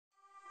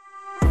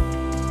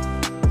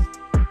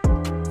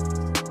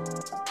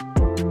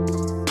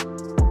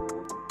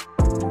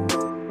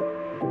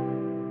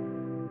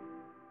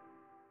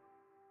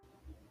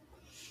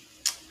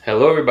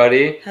Hello,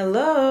 everybody.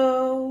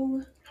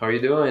 Hello. How are you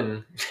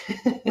doing?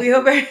 We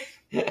hope.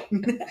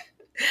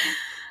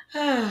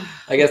 I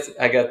guess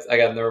I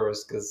got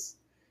nervous because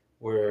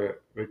we're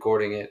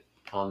recording it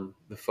on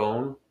the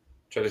phone.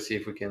 Try to see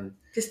if we can,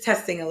 Just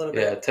testing a little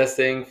bit.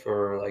 testing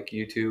for like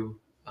YouTube.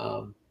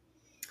 Um,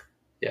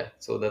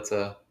 so that's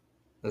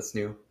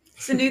new.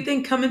 It's a new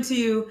thing coming to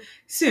you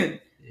soon.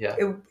 Yeah,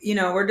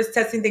 We're just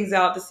testing things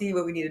out to see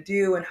what we need to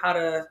do and how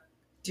to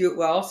do it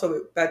well.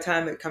 So by the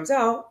time it comes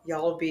out,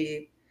 y'all will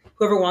be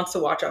whoever wants to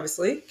watch.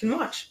 Obviously, can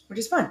watch, which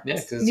is fun. yeah,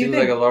 It's because a it new seems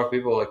like a thing. lot of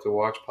people like to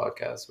watch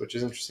podcasts, which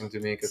is interesting to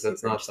me because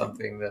that's Super not interesting.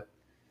 something that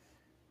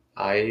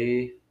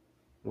I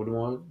would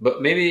want.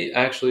 But maybe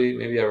I'd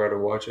rather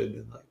watch it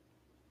than like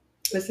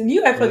Listen, I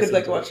feel good listen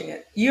like to it. watching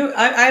it.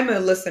 I'm a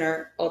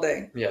listener all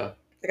day. Yeah,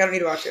 Like I don't need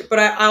to watch it, but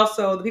I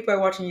also the people I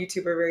watch on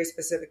YouTube are very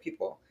specific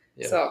people,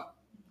 yeah. so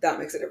that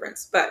makes a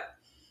difference. But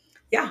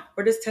yeah,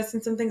 we're just testing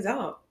some things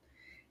out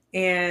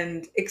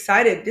and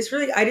excited.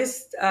 I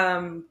just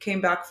came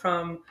back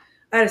from.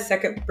 I had a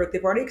second birthday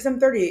party because I'm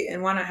 30,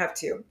 and why not have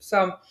two?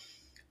 So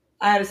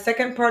I had a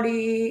second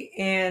party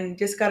and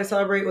just got to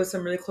celebrate with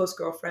some really close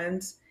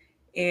girlfriends,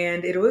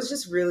 and it was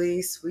just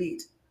really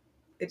sweet.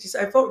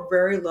 I felt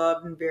very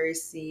loved and very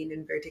seen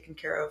and very taken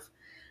care of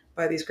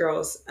by these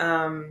girls,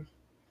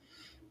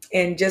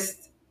 and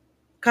just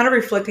kind of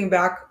reflecting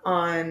back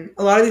on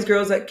a lot of these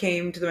girls that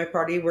came to my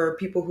party were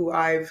people who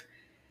I've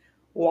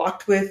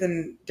walked with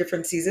in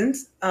different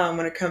seasons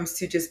when it comes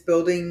to just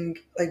building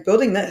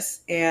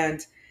this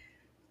and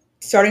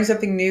starting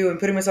something new and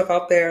putting myself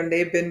out there. And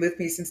they've been with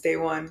me since day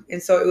one.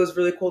 And so it was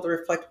really cool to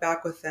reflect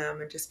back with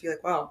them and just be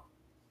like, wow,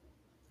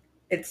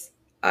 it's,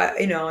 like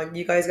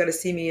you guys got to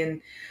see me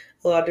in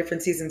a lot of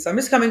different seasons. So I'm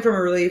just coming from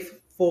a really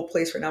full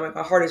place right now. Like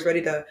my heart is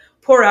ready to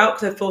pour out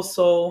because I feel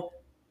so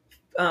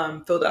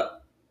filled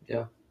up.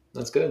 Yeah,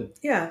 that's good.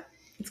 Yeah,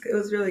 it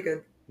was really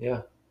good.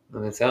 Yeah,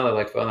 and it sounded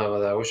like fun.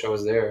 I wish I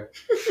was there.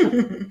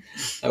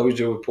 I wish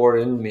you would pour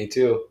it into me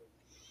too.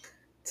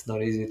 It's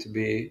not easy to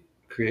be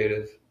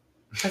creative.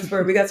 That's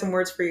where we got some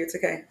words for you. It's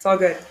okay. It's all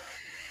good.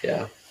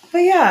 Yeah, But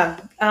yeah,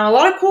 a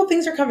lot of cool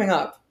things are coming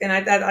up, and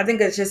I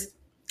think it's just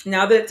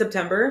now that it's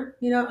September.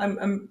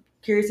 I'm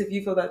curious if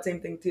you feel that same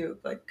thing too.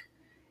 Like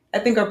I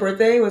think our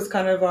birthday was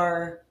kind of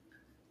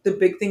the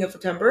big thing of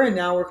September, and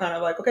now we're kind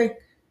of like, okay,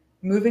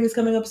 moving is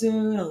coming up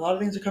soon. A lot of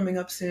things are coming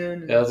up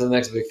soon. yeah. That's the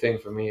next big thing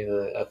for me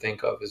that I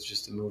think of is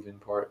just the moving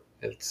part.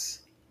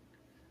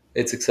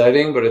 It's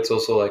exciting, but it's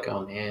also like,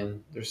 oh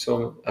man,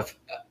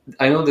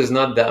 I know there's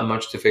not that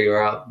much to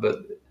figure out, but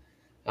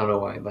I don't know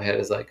why my head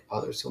is like,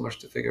 oh, there's so much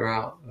to figure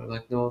out. And I'm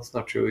like, no, it's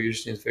not true. You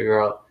just need to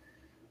figure out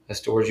a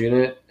storage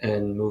unit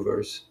and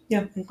movers.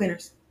 Yeah, and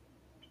cleaners.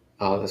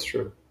 Oh, that's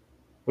true.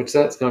 Which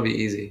that's gonna be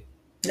easy.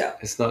 Yeah,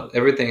 It's not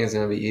everything is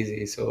gonna be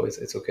easy, so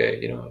it's okay.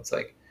 It's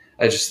like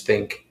I just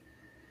think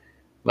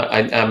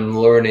I'm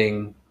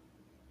learning.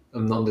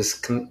 I'm on this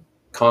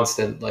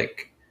constant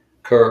like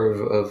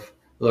curve of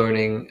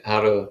learning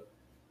how to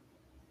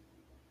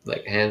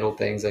like handle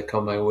things that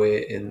come my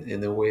way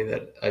in a way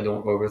that I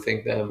don't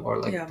overthink them or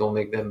like yeah, don't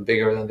make them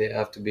bigger than they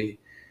have to be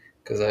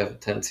because I have a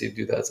tendency to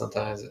do that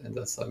sometimes and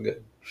that's not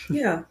good.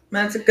 yeah.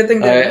 Man, it's a good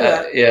thing to know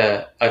that.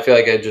 Yeah, I feel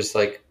like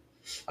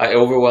I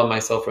overwhelm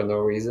myself for no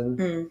reason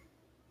Mm.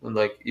 and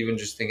like even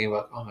just thinking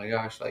about, oh my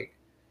gosh, like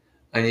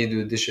I need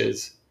to do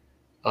dishes.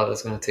 Oh,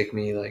 that's gonna take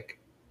me like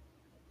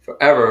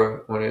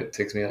forever when it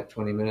takes me like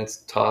 20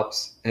 minutes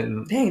tops.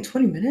 And Dang,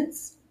 20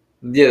 minutes.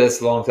 yeah, that's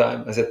a long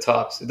time. I said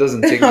tops. It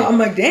doesn't take me. I'm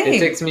like, It dang.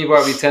 takes me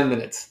probably 10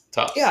 minutes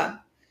tops. Yeah.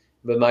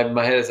 But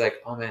my head is like,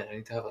 oh man, I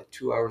need to have like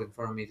 2 hours in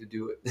front of me to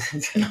do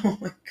it. Oh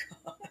my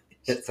god.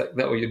 It's like,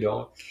 no, you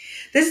don't.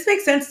 This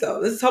makes sense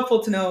though. This is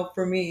helpful to know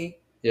for me.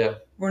 Yeah.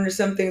 When there's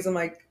some things I'm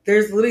like,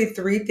 there's literally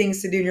 3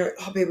 things to do, and you're like,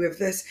 oh babe, we have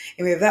this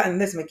and we have that and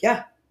this. I'm like,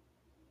 yeah,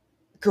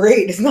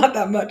 great. It's not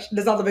that much.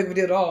 It's not that big of a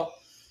deal at all.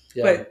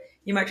 Yeah. But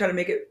you might try to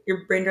make it.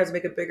 Your brain tries to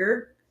make it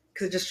bigger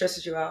because it just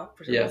stresses you out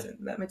for some Yeah. reason.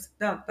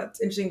 That's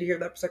interesting to hear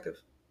that perspective.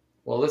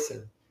 Well,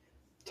 listen,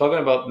 talking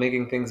about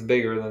making things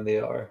bigger than they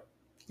are.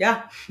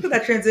 Yeah,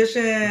 that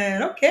transition.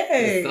 It's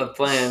Okay. not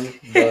planned,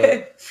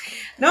 but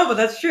No, but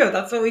that's true.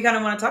 That's what we kind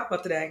of want to talk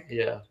about today.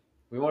 yeah,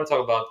 we want to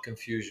talk about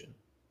confusion.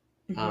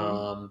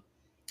 Mm-hmm.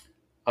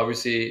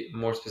 Obviously,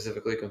 more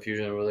specifically,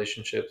 confusion in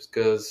relationships,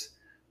 because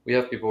we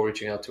have people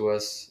reaching out to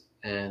us,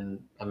 and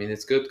I mean,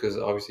 it's good because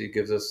obviously it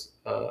gives us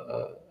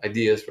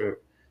ideas for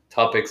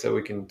topics that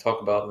we can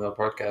talk about in our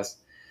podcast.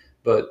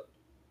 But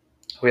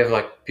we have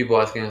like people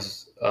asking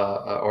us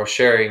or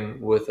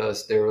sharing with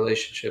us their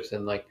relationships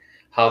and like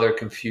how they're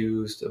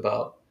confused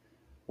about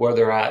where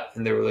they're at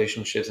in their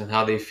relationships and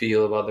how they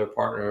feel about their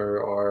partner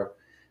or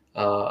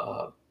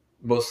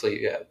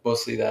mostly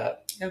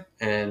that Yeah.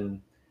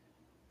 and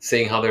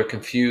saying how they're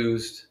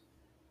confused.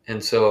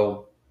 And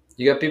so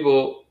you got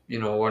people,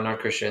 who are not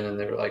Christian and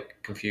they're like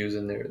confused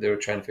and they're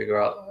trying to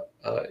figure out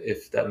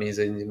if that means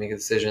they need to make a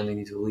decision, they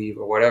need to leave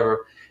or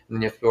whatever. And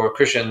then you have people who are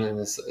Christian and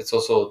it's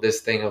also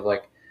this thing of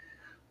like,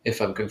 if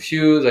I'm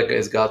confused, like,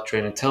 is God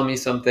trying to tell me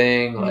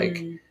something? Like,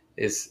 Mm.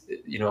 is,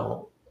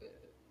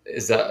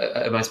 is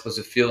that, am I supposed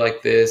to feel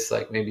like this?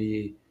 Like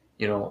maybe,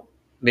 you know,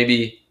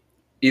 maybe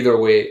either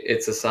way,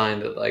 it's a sign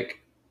that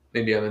like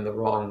maybe I'm in the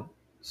wrong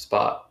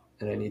spot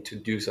and I need to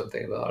do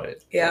something about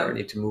it, or I Yeah.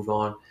 need to move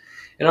on.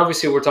 And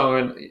obviously we're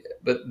talking,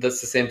 but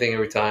that's the same thing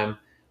every time.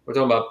 We're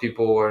talking about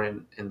people who are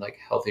in like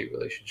healthy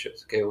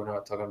relationships. Okay. We're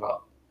not talking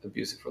about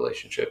abusive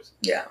relationships.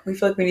 Yeah. We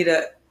feel like we need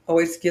to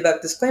always give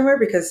that disclaimer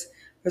because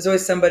there's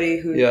always somebody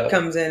who Yeah.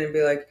 comes in and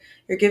be like,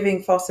 you're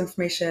giving false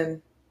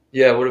information.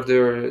 Yeah. What if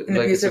they're An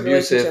like, it's abusive abusive?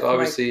 relationship. I'm like,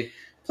 Obviously,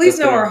 please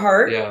that's know our gonna,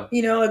 heart. yeah.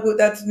 You know, like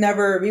that's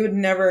never, we would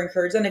never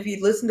encourage that. And if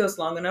you listen to us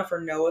long enough or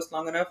know us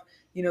long enough,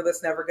 you know,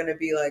 that's never going to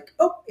be like,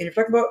 oh, and you're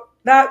talking about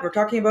that. We're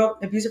talking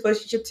about an abusive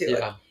relationship too. Yeah.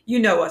 Like, you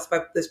know us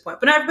by this point,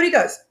 but not everybody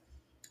does.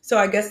 So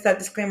I guess that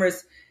disclaimer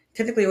is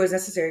technically always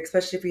necessary,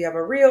 especially if we have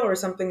a reel or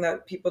something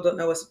that people don't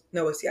know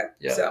us yet.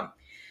 Yeah. So,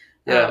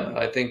 Yeah,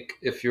 I think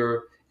if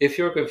you're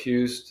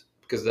confused,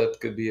 because that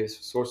could be a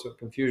source of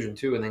confusion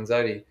too and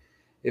anxiety.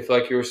 If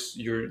like your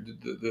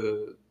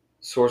the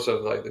source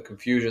of like the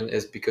confusion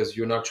is because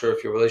you're not sure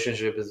if your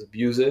relationship is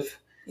abusive,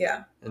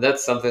 yeah, and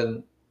that's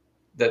something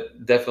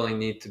that definitely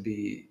need to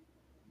be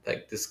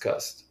like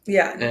discussed.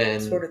 yeah,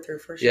 And sorted through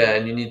for sure. yeah,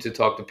 and you need to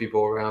talk to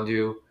people around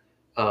you,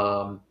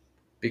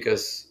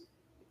 because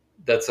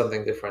that's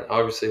something different.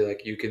 Obviously,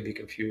 like you can be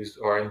confused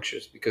or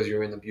anxious because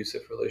you're in an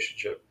abusive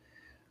relationship.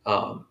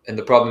 And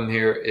the problem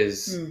here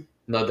is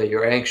not that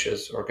you're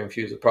anxious or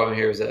confused. The problem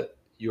here is that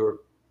you're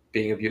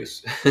being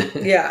abused.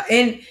 Yeah,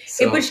 and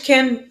So, which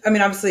can, I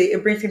mean, obviously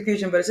it brings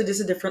confusion, but it's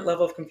just a different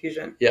level of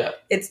confusion. yeah,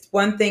 It's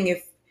one thing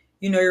if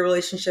you know your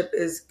relationship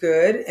is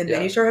good and then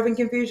Yeah. you start having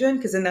confusion,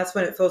 because then that's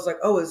when it feels like,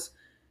 oh, is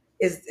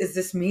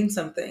this mean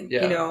something?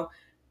 Yeah. You know,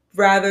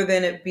 rather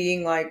than it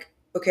being like,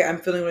 okay, I'm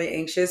feeling really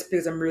anxious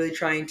because I'm really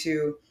trying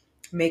to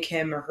make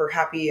him or her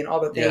happy and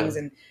all the things,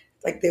 Yeah. and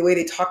like the way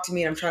they talk to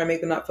me and I'm trying to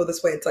make them not feel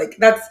this way. It's like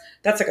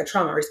that's like a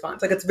trauma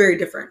response. Like it's very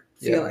different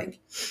Yeah. feeling.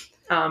 Just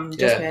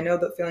Yeah. me, I know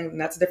that feeling, and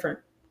that's a different,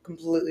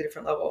 completely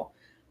different level.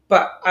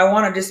 But I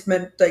want to just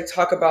like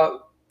talk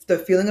about the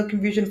feeling of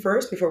confusion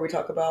first before we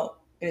talk about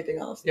anything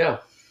else. yeah,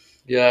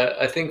 yeah.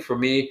 I think for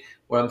me,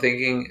 what I'm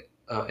thinking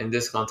in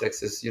this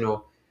context is,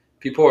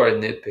 people are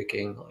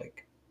nitpicking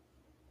like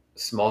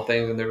small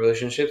things in their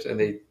relationships, and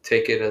they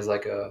take it as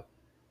like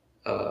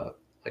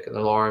like an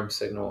alarm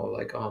signal,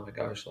 like, oh my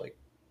gosh, like,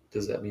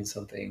 does that mean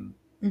something?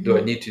 Do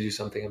I Mhm. need to do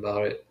something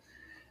about it?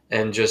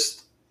 And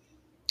just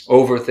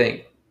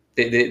overthink.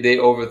 They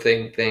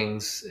overthink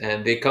things,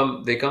 and they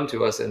come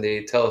to us and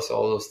they tell us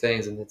all those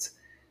things, and it's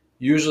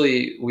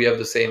usually we have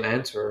the same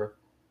answer,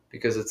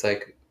 because it's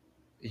like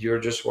you're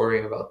just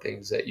worrying about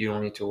things that you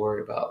don't need to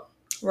worry about,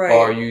 Right.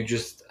 or you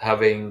just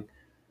having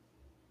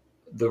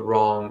the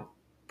wrong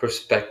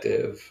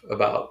perspective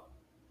about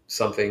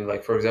something,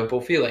 like for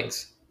example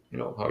feelings,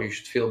 how you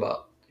should feel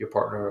about your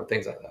partner or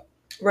things like that.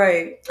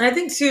 Right. And I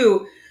think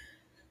too,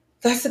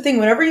 that's the thing.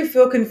 Whenever you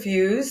feel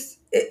confused,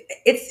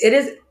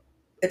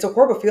 it's a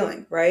horrible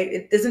feeling, right?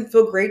 It doesn't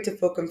feel great to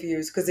feel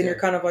confused because then Yeah. you're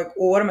kind of like,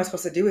 well, what am I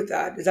supposed to do with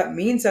that? Does that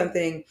mean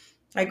something?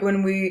 Like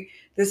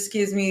this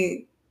gives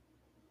me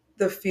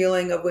the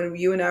feeling of when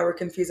you and I were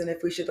confused on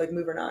if we should like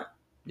move or not.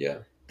 Yeah.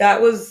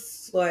 That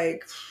was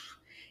like,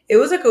 it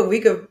was like a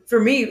week of, for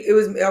me,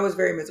 I was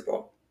very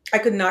miserable. I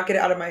could not get it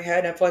out of my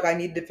head. And I feel like I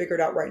needed to figure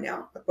it out right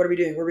now. Like, what are we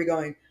doing? Where are we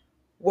going?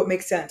 What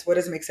makes sense? What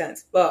doesn't make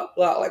sense? Blah,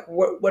 blah. Like,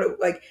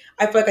 like,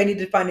 I feel like I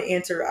needed to find an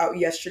answer out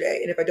yesterday.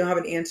 And if I don't have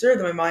an answer,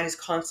 then my mind is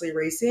constantly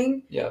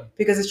racing. Yeah.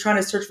 Because it's trying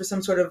to search for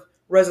some sort of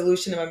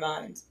resolution in my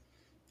mind.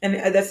 And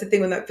that's the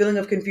thing, when that feeling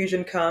of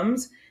confusion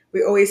comes,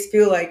 we always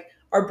feel like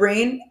our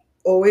brain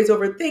always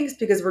overthinks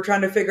because we're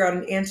trying to figure out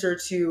an answer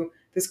to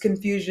this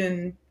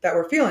confusion that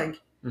we're feeling.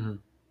 Mm-hmm.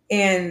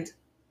 And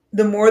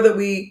the more that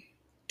we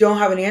don't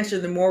have an answer,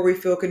 the more we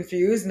feel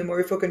confused, and the more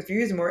we feel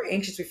confused, the more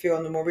anxious we feel,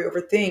 and the more we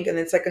overthink, and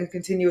it's like a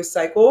continuous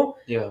cycle.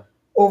 Yeah.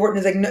 And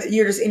it's like, no,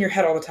 you're just in your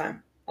head all the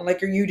time, and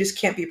like you just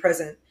can't be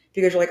present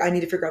because you're like, I need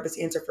to figure out this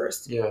answer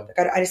first. Yeah.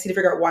 Like I just need to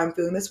figure out why I'm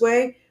feeling this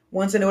way.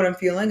 Once I know what I'm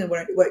feeling and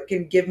what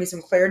can give me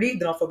some clarity,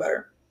 then I'll feel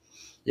better.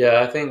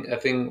 Yeah, I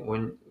think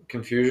when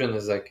confusion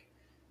is like,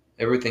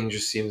 everything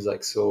just seems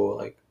like so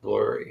like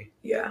blurry.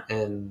 Yeah.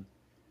 And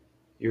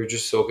you're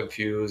just so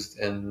confused,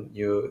 and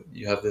you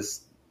have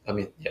this, I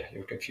mean, yeah,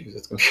 you're confused,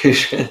 it's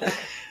confusion.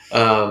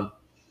 But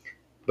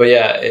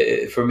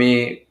yeah, for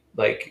me,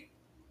 like,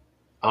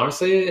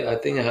 honestly, I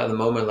think I had a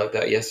moment like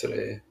that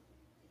yesterday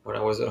when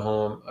I was at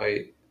home.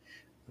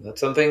 That's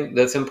something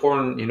that's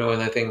important,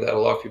 and I think that a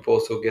lot of people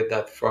also get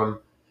that from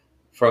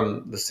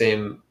the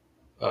same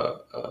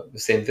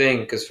thing.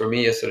 Because for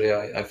me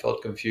yesterday, I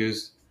felt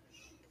confused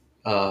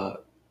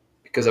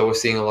because I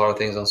was seeing a lot of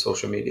things on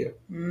social media.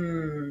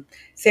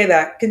 Say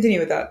that. Continue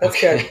with that. That's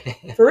Okay.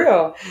 good. For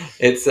real.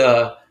 It's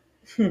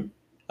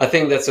I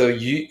think that's a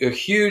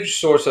huge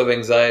source of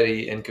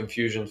anxiety and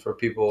confusion for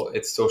people.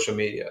 It's social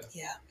media.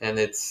 Yeah. And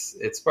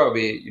it's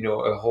probably,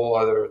 a whole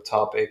other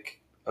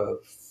topic of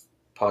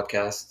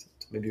podcast.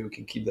 Maybe we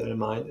can keep that in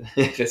mind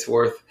if it's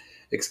worth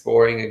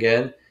exploring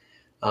again.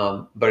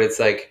 But it's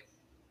like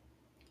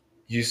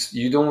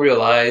you don't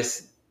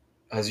realize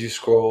as you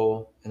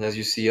scroll and as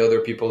you see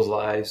other people's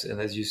lives and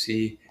as you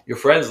see your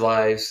friends'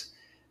 lives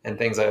and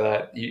things like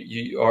that,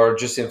 you are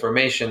just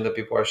information that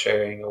people are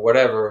sharing or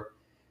whatever.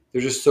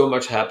 There's just so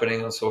much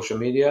happening on social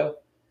media,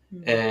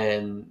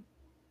 and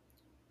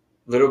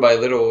little by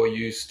little,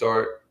 you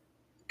start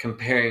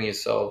comparing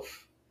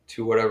yourself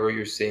to whatever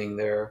you're seeing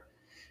there,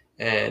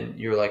 and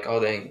you're like, oh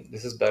dang,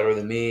 this is better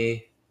than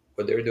me.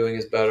 What they're doing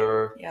is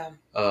better. Yeah.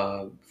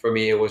 For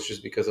me, it was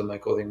just because of my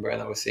clothing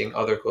brand. I was seeing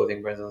other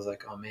clothing brands, and I was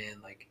like, oh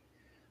man, like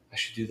I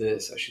should do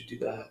this, I should do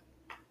that.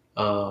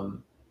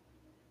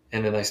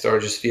 And then I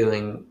started just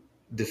feeling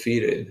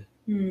defeated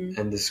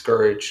and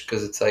discouraged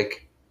because it's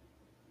like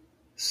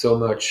so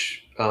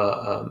much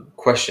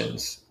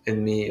questions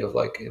in me of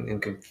like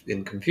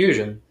in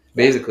confusion,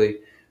 basically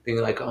being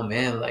like, oh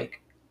man,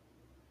 like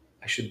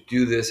I should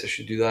do this, I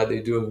should do that.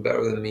 They're doing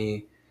better than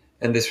me,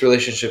 and this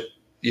relationship,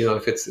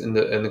 if it's in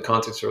the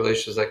context of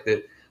relationships like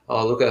that,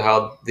 oh look at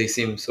how they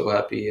seem so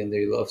happy and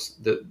they love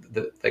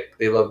like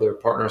they love their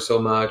partner so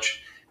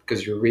much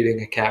because you're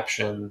reading a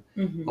caption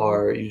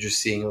or you're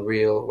just seeing a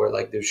reel where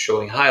like they're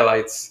showing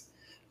highlights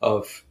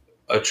of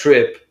a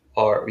trip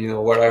or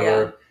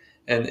whatever,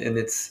 and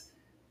it's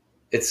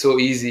so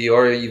easy,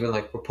 or even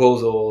like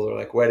proposals or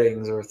like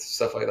weddings or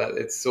stuff like that.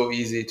 It's so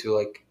easy to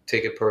like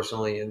take it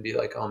personally and be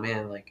like, oh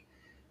man, like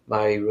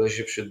my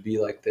relationship should be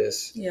like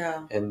this.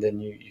 Yeah. And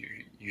then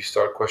you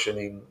start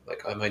questioning,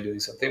 like, am I doing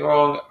something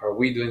wrong? Are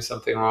we doing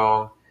something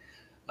wrong?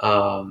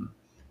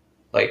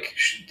 Like,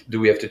 do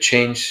we have to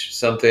change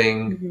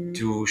something?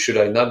 Should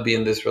I not be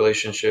in this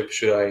relationship?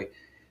 Should I,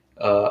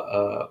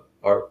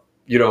 or,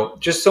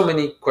 just so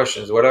many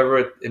questions, whatever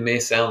it may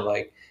sound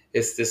like.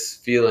 It's this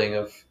feeling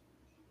of,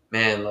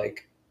 man,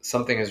 like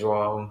something is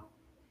wrong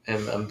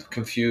and I'm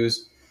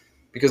confused,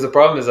 because the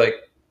problem is like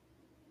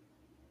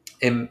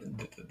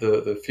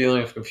the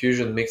feeling of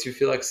confusion makes you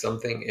feel like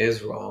something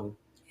is wrong,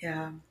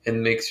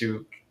 and makes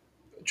you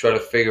try to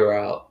figure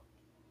out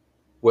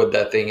what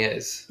that thing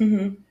is.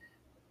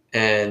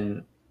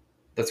 And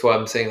that's why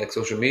I'm saying like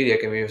social media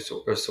can be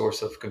a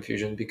source of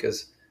confusion,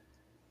 because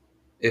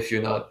if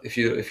you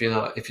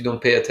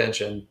don't pay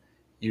attention,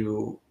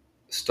 you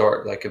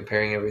start like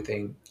comparing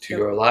everything to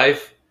your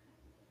life,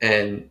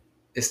 and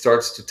it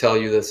starts to tell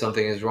you that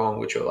something is wrong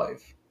with your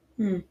life.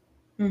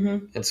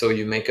 And so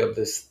you make up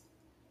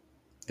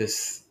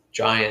this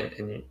giant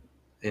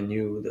in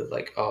you that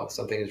like, oh,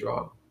 something is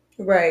wrong.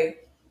 Right.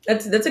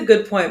 That's a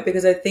good point,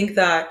 because I think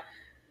that,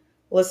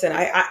 listen,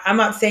 I'm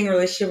not saying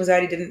relationship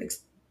anxiety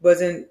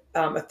wasn't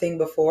a thing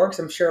before, because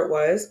I'm sure it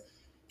was,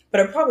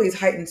 but it probably is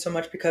heightened so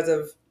much because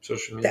of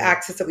social media, the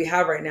access that we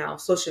have right now.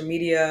 Social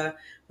media,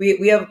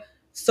 we have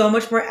so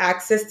much more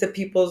access to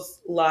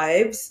people's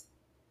lives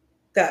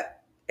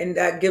that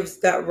gives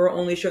that we're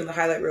only showing the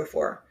highlight reel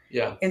for.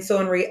 Yeah. And so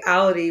in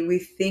reality, we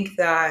think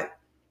that,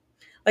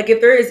 like,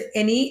 if there is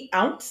any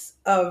ounce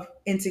of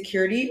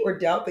insecurity or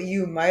doubt that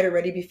you might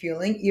already be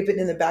feeling, even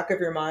in the back of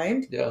your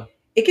mind,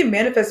 it can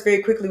manifest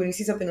very quickly when you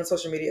see something on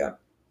social media,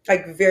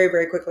 like very,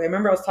 very quickly. I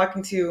remember I was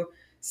talking to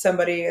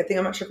somebody,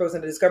 I'm not sure if it was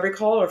in a discovery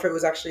call or if it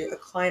was actually a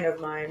client of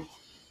mine,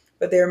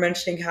 but they were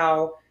mentioning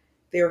how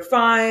they were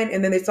fine,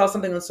 and then they saw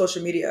something on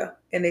social media,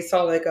 and they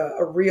saw like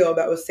a reel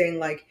that was saying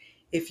like,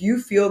 if you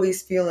feel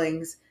these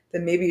feelings,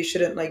 then maybe you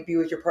shouldn't like be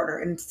with your partner.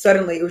 And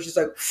suddenly it was just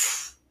like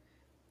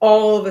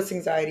all of this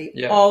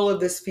anxiety, all of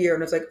this fear,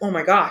 and it's like, oh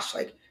my gosh,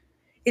 like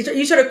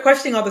you started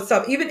questioning all this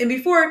stuff. Even and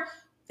before,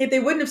 if they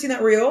wouldn't have seen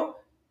that reel,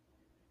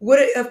 would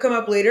it have come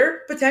up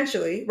later?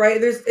 Potentially, right?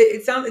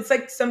 It's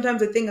like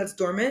sometimes a thing that's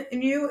dormant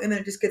in you, and then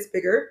it just gets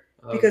bigger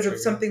because of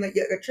something that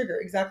a trigger,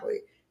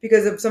 exactly,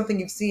 because of something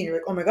you've seen. You're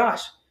like, oh my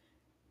gosh,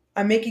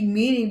 I'm making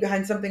meaning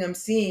behind something I'm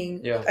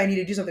seeing. I need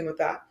to do something with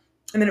that.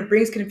 And then it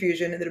brings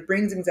confusion, and then it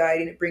brings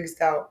anxiety, and it brings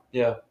doubt.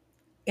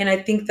 And I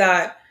think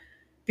that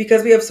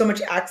because we have so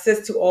much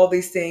access to all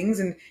these things,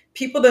 and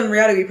people, then in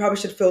reality, we probably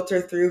should filter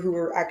through who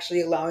we're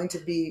actually allowing to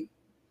be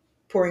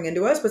pouring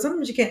into us. But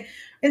sometimes you can't.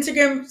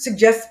 Instagram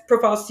suggests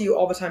profiles to you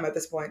all the time at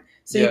this point.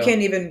 So you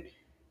can't even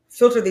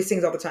filter these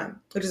things all the time,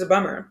 which is a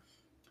bummer,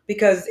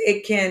 because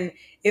it can,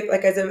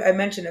 like as I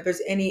mentioned, if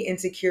there's any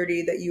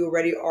insecurity that you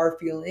already are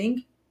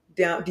feeling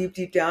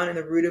deep down in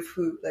the root of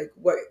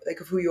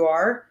of who you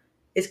are,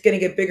 it's going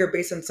to get bigger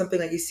based on something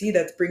that you see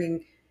that's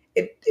bringing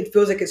it. It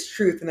feels like it's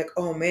truth, and like,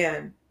 oh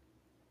man,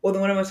 well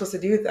then what am I supposed to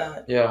do with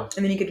that?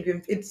 And then you get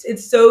to, it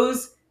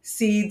sows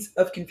seeds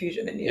of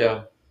confusion in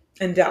you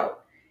and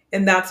doubt,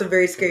 and that's a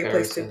very scary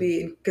place to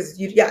be, because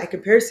in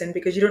comparison,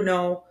 because you don't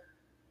know,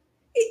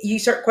 you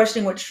start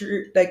questioning what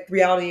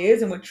reality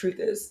is and what truth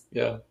is.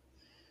 I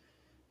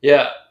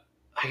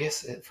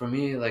guess for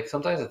me, like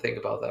sometimes I think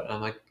about that and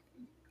I'm like,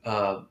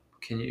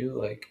 can you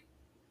like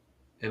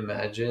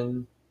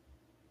imagine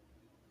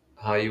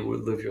how you would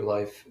live your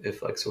life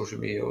if like social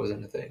media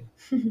wasn't a thing?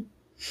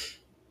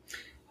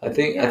 I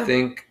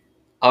think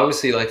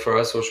obviously, like for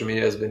us, social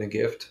media has been a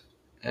gift,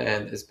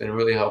 and it's been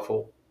really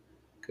helpful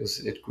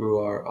because it grew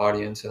our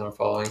audience and our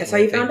following. That's how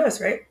you found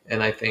us, right?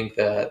 And I think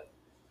that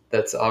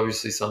that's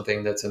obviously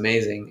something that's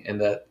amazing,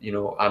 and that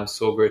I'm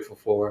so grateful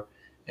for.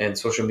 And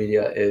social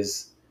media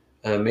is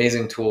an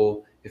amazing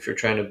tool if you're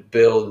trying to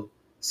build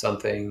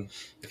something,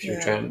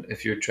 Yeah.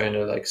 if you're trying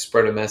to like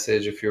spread a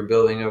message, if you're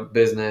building a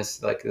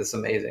business, like that's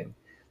amazing.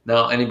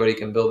 Now anybody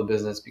can build a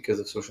business because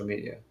of social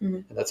media,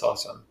 Mhm. and that's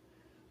awesome.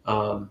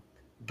 Um,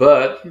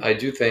 but Mhm. I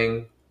do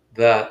think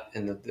that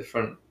in a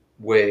different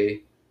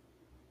way,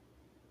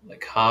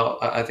 like how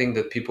I think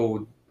that people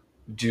would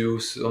do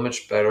so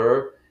much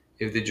better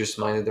if they just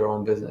minded their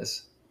own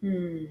business.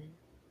 Hmm.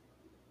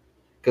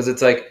 Because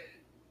it's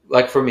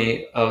like for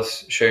me, I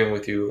was sharing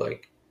with you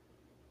like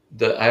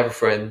I have a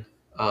friend.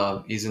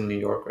 He's in New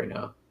York right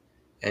now,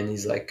 and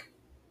he's like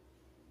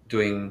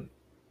doing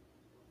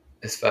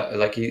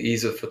like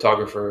he's a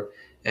photographer,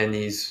 and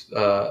he's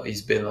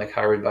been like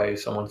hired by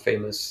someone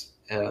famous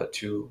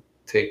to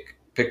take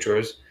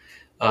pictures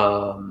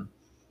um,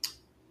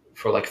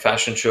 for like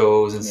fashion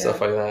shows and Yeah.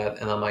 stuff like that.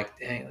 And I'm like,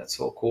 dang, that's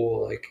so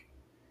cool. Like,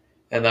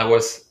 and I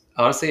was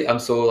honestly, I'm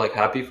so like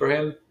happy for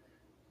him,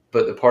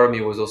 but the part of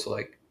me was also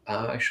like,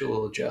 I'm actually a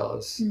little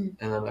jealous, Hmm.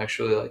 and I'm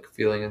actually like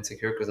feeling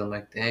insecure because I'm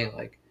like, dang,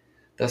 like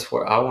that's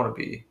where I want to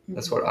be.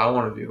 That's Mhm. what I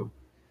want to do.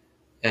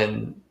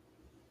 And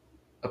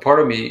a part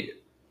of me,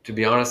 to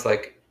be honest,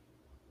 like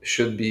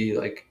should be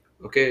like,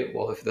 okay,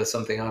 well, if that's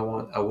something I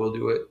want, I will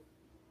do it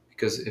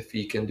because if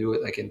he can do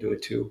it, I can do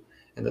it too,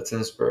 and that's an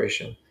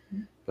inspiration.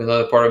 But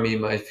another part of me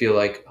might feel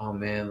like, oh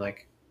man,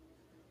 like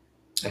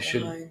I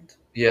should, Behind.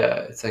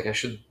 yeah, it's like I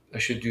should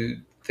do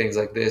things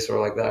like this or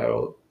like that,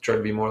 or try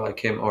to be more like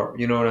him, or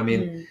you know what I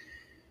mean. Hmm.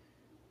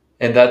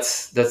 And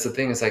that's the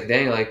thing. It's like,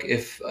 dang, like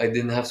if I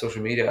didn't have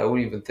social media, I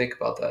wouldn't even think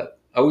about that.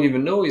 I wouldn't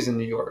even know he's in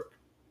New York.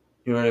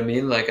 You know what I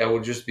mean? Like I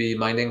would just be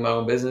minding my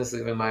own business,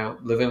 living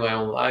my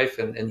own life,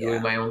 and doing Yeah.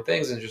 my own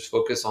things, and just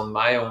focus on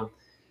my own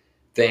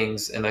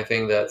things. And I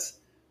think that's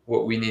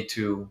what we need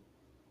to,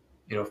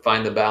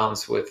 find the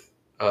balance with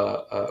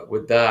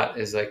that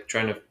is like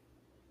trying to,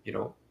 you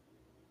know,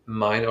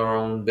 mind our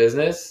own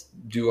business,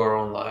 do our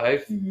own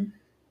life, Hmm.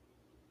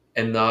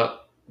 and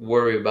not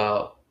worry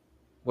about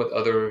what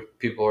other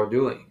people are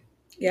doing.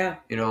 Yeah.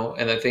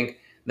 And I think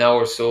now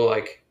we're so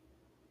like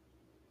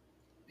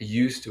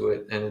used to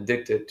it and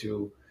addicted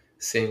to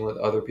seeing what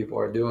other people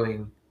are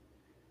doing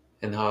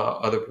and how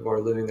other people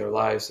are living their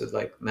lives that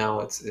like now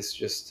it's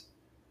just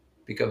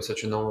become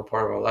such a normal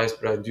part of our lives.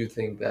 But I do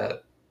think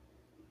that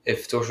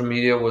if social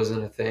media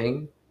wasn't a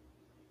thing,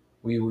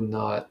 we would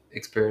not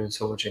experience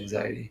so much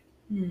anxiety.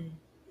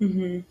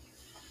 Mm-hmm.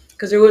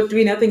 Because there would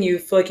be nothing you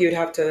feel like you would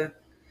have to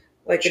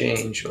like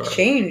Change or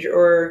change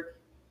or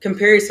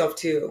compare yourself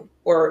to,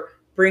 or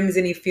brings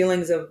any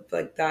feelings of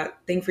like that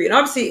thing for you. And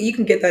obviously, you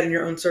can get that in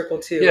your own circle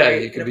too, yeah, right?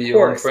 you And could of be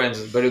your own course,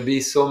 friends, but it'd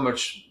be so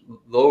much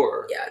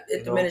lower, yeah, you it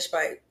know? diminished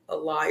by a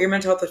lot. Your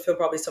mental health would feel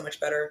probably so much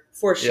better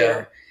for Yeah,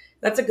 sure.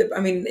 That's a good. I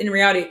mean, in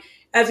reality,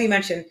 as we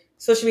mentioned,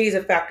 social media is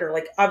a factor.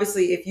 Like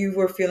obviously, if you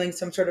were feeling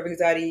some sort of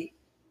anxiety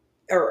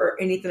or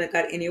anything like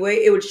that anyway,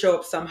 it would show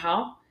up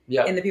somehow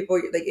yeah, in the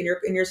people like in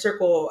your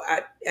circle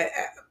at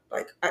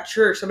like at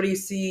church, somebody you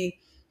see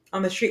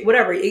on the street,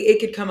 whatever. It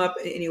could come up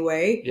in any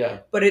way, yeah.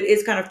 but it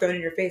is kind of thrown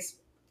in your face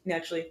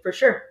naturally, for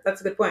sure.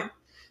 That's a good point.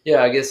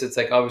 Yeah, I guess it's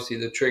like obviously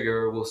the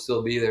trigger will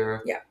still be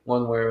there Yeah,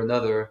 one way or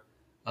another,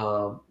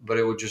 but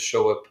it would just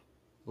show up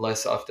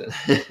less often.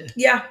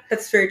 yeah,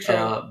 that's very true.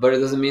 But it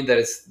doesn't mean that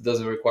it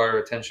doesn't require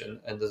attention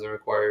and doesn't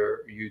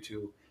require you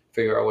to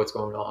figure out what's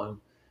going on.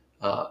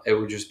 It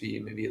would just be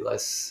maybe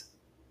less.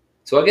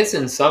 So I guess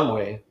in some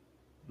way,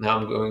 now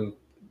I'm going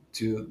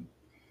to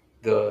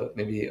the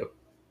maybe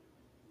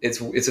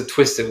it's a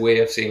twisted way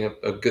of seeing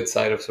a good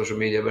side of social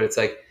media, but it's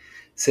like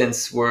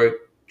since we're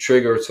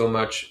triggered so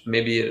much,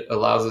 maybe it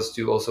allows us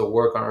to also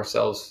work on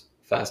ourselves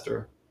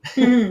faster.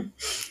 Hmm.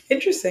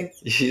 Interesting.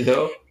 you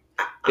know,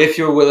 if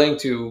you're willing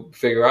to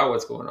figure out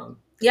what's going on.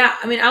 Yeah,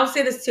 I mean, I'll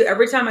say this too.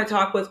 Every time I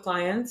talk with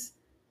clients,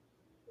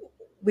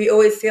 we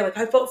always say like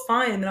I felt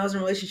fine and then I was in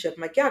a relationship.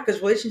 I'm like, yeah,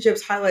 because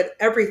relationships highlight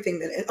everything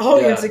that all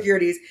your Yeah,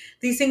 insecurities,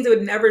 these things that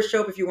would never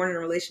show up if you weren't in a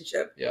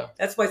relationship. yeah,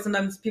 That's why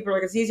sometimes people are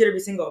like, it's easier to be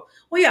single.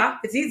 Well, yeah,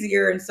 it's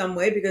easier in some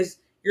way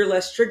because you're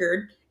less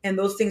triggered and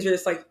those things are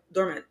just like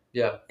dormant.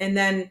 yeah, And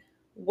then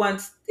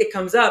once it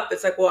comes up,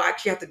 it's like, well, I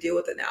actually have to deal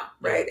with it now,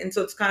 yeah, right? And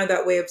so it's kind of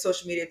that way of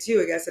social media too,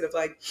 I guess, that of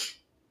like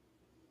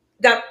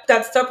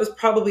that stuff was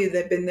probably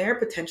that been there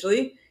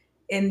potentially,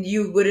 and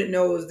you wouldn't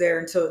know it was there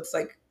until it's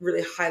like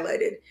really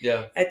highlighted.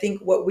 yeah, I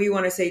think what we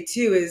want to say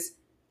too is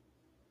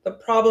the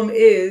problem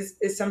is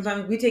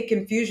sometimes we take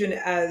confusion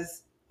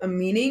as a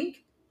meaning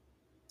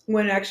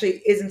when it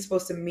actually isn't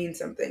supposed to mean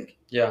something.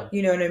 yeah,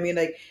 You know what I mean?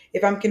 Like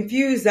if I'm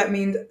confused, that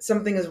means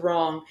something is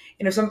wrong.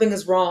 And if something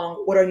is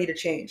wrong, what do I need to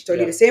change? Do I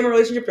need yeah, to stay in a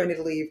relationship? Do I need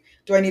to leave?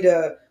 Do I need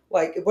to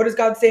like what is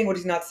God saying? What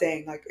is He not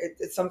saying? Like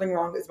it's something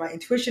wrong. Is my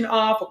intuition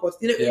off? Like, what's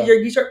yeah,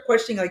 you start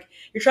questioning. Like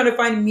you're trying to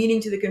find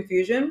meaning to the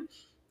confusion,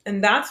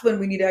 and that's when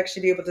we need to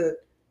actually be able to.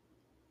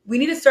 We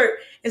need to start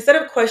instead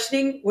of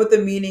questioning what the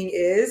meaning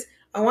is.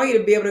 I want you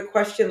to be able to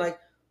question like,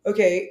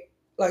 okay,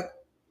 like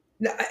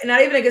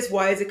not even I guess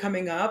why is it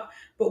coming up,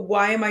 but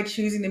why am I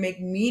choosing to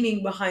make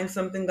meaning behind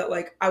something that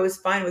like I was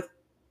fine with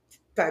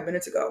 5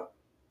 minutes ago?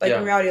 Like in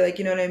yeah, reality, like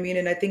you know what I mean.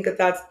 And I think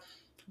that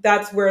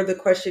that's where the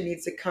question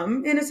needs to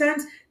come, in a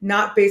sense,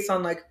 not based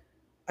on like,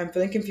 I'm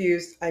feeling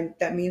confused.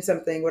 That means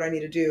something. What I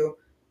need to do,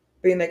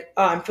 being like,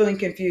 oh, I'm feeling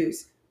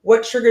confused.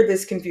 What triggered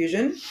this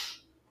confusion?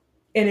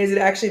 And is it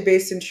actually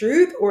based in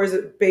truth, or is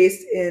it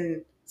based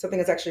in something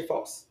that's actually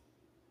false?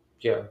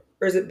 Yeah.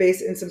 Or is it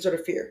based in some sort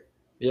of fear?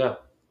 Yeah.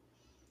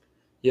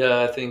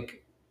 Yeah. I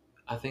think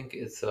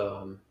it's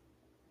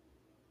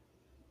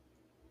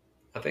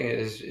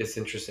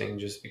interesting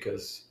just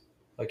because,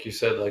 like you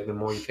said, like the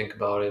more you think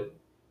about it,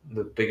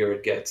 the bigger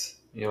it gets.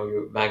 You know,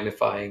 you're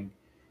magnifying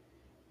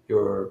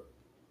your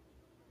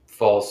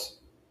false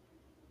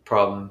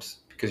problems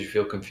because you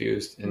feel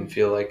confused and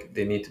feel like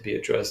they need to be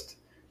addressed.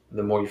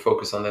 The more you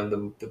focus on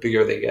them, the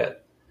bigger they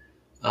get.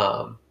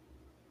 Um,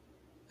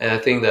 and I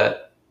think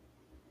that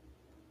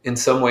in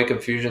some way,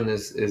 confusion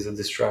is a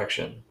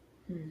distraction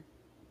Mm.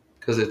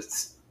 because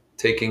it's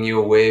taking you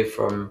away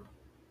from,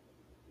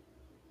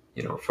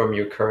 from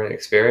your current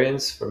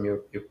experience, from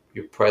your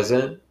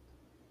present.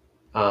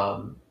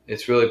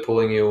 It's really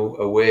pulling you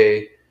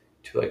away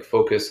to like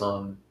focus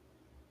on,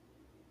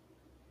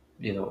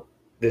 you know,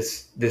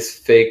 this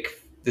fake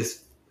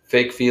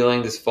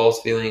feeling, this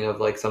false feeling of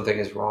like something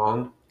is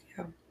wrong,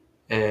 Yeah.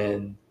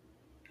 and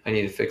I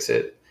need to fix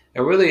it.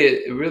 And really,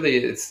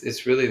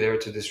 it's really there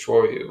to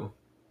destroy you.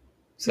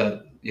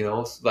 So,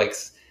 like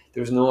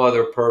there's no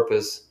other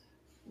purpose.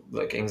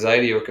 Like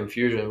anxiety or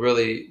confusion,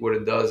 really, what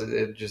it does is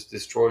it just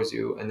destroys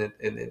you, and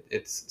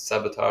it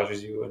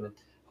sabotages you, and it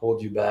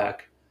holds you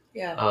back.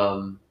 Yeah.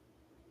 Um,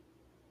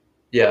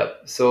 yeah.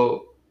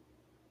 So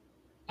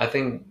I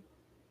think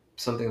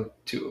something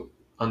to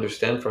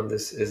understand from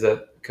this is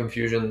that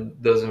confusion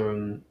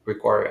doesn't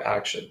require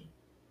action.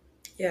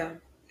 Yeah.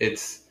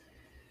 It's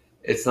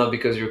it's not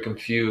because you're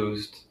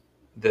confused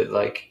that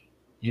like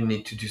you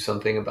need to do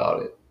something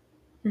about it.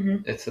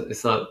 Mm-hmm.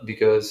 It's not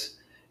because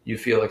you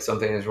feel like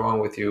something is wrong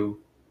with you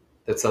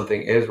that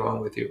something is wrong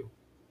with you.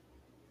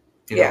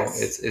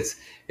 Yes. It's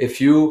if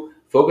you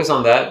focus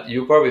on that,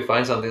 you probably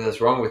find something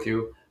that's wrong with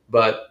you,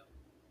 but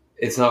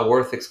it's not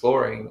worth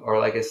exploring, or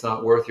like it's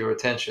not worth your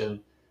attention,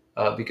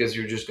 because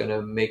you're just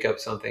gonna make up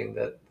something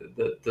that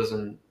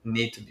doesn't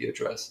need to be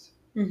addressed.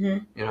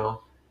 Mm-hmm. You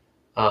know,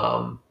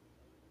 um,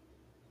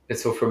 and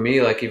so for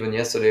me, like even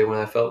yesterday when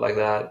I felt like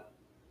that,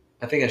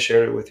 I think I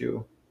shared it with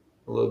you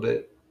a little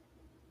bit,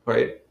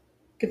 right?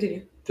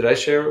 Continue. Did I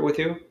share it with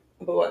you?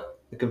 About what?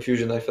 The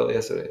confusion I felt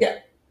yesterday. Yeah.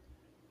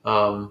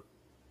 Um,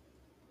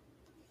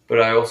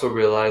 but I also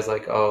realized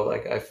like, oh,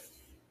 like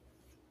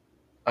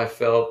I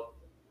felt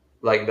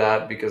like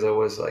that because I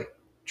was like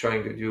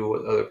trying to do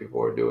what other people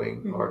were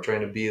doing, or Mm-hmm.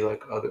 trying to be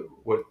like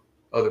what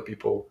other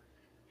people,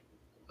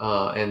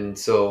 and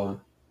so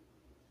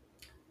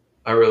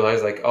I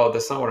realized like, oh,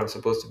 that's not what I'm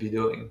supposed to be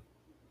doing.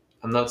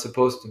 I'm not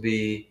supposed to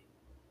be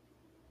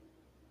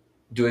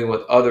doing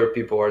what other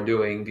people are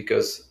doing,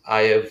 because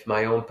I have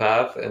my own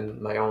path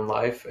and my own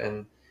life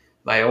and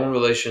my own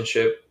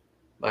relationship,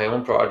 my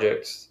own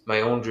projects,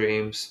 my own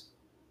dreams,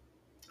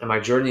 and my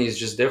journey is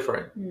just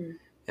different. Mm.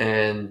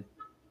 And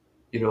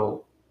you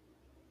know,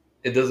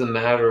 it doesn't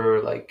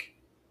matter like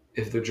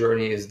if the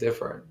journey is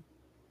different.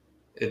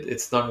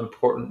 It's not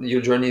important.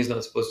 Your journey is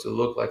not supposed to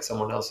look like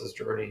someone else's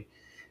journey,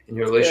 and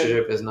your That's good.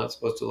 relationship is not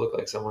supposed to look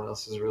like someone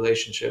else's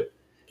relationship.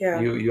 Yeah.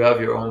 You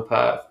have your own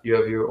path. You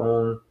have your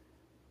own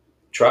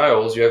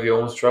trials. You have your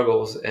own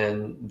struggles,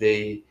 and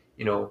they,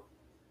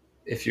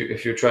 if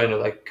you're trying to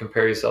like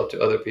compare yourself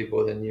to other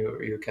people, then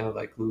you're kind of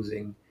like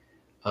losing.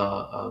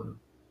 Uh, um,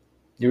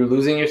 you're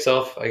losing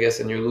yourself, I guess,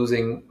 and you're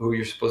losing who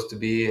you're supposed to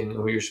be and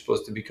who you're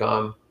supposed to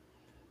become,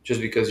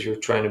 just because you're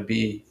trying to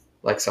be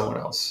like someone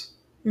else.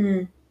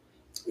 Mm.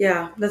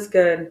 Yeah, that's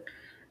good.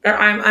 And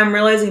I'm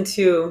realizing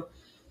too,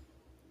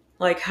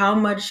 like how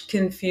much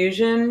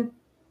confusion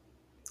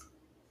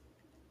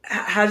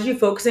has you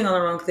focusing on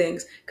the wrong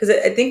things. Because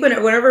I think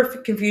whenever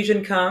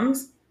confusion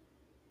comes,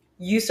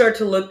 you start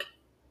to look,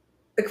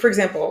 like for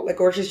example, like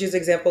or just use the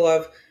example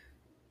of,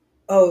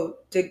 oh,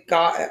 did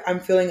God? I'm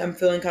feeling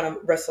kind of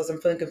restless. I'm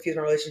feeling confused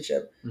in my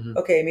relationship. Hmm.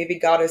 Okay, maybe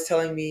God is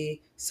telling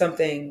me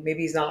something.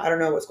 Maybe He's not. I don't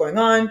know what's going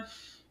on.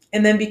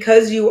 And then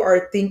because you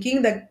are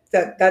thinking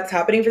that's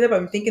happening for them,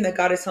 I'm thinking that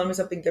God is telling me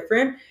something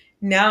different.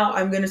 Now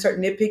I'm going to start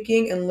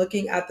nitpicking and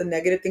looking at the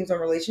negative things on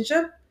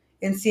relationship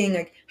and seeing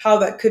like how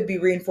that could be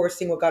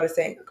reinforcing what God is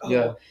saying. Like,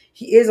 Yeah. oh,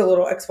 he is a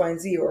little X, Y, and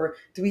Z, or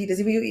do I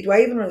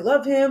even really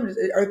love him?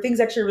 Are things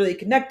actually really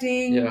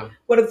connecting? Yeah.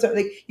 What are the,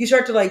 like you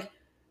start to like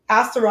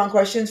ask the wrong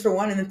questions for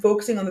one, and then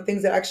focusing on the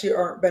things that actually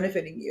aren't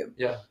benefiting you.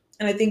 Yeah.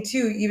 And I think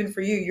too, even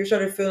for you, you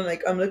started feeling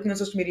like I'm looking on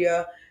social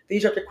media. Then you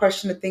start to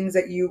question the things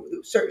that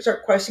you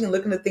start questioning and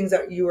looking at the things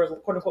that you are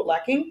quote unquote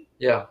lacking,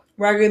 Yeah.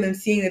 rather than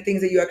seeing the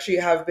things that you actually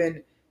have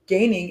been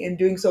gaining and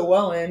doing so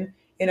well in,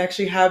 and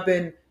actually have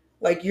been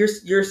like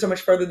you're so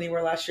much further than you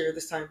were last year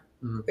this time,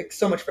 Mhm. like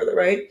so much further,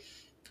 right?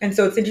 And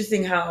so it's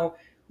interesting how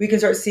we can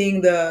start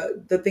seeing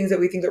the things that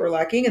we think that we're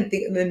lacking, and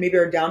then maybe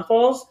our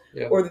downfalls,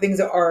 Yeah. or the things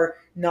that are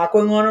not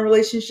going on in a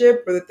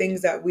relationship, or the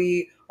things that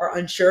we are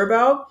unsure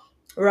about,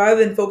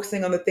 rather than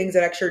focusing on the things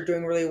that actually are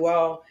doing really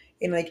well.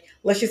 And like,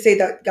 let's just say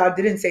that God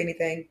didn't say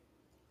anything.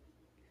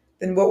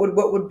 then what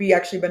would be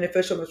actually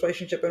beneficial in this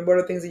relationship, and what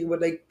are things that you would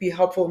like be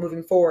helpful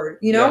moving forward,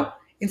 Yeah.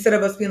 instead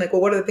of us being like,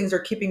 well, what are the things that are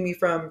keeping me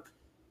from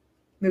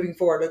moving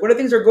forward? Like, what are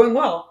things that are going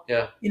well?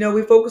 Yeah.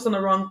 We focus on the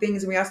wrong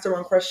things and we ask the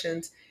wrong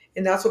questions,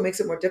 and that's what makes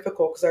it more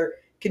difficult because our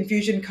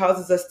confusion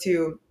causes us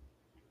to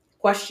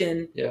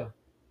question Yeah.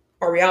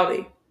 our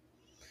reality.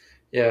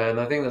 Yeah. And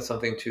I think that's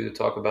something too to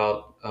talk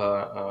about,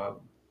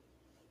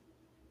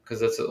 because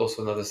that's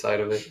also another side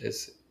of it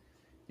is,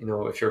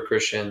 if you're a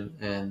Christian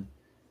and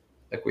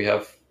like we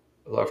have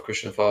a lot of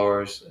Christian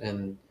followers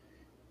and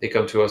they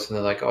come to us and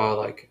they're like, oh,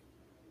 like,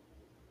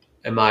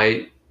 am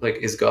I like,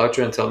 is God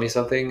trying to tell me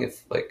something?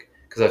 If like,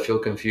 because I feel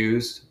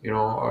confused,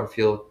 or I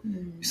feel,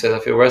 you said I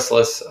feel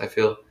restless,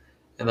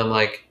 and I'm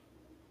like,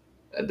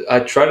 I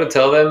try to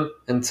tell them,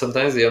 and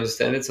sometimes they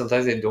understand it,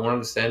 sometimes they don't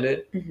understand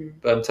it,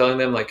 but I'm telling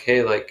them like,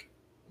 hey, like,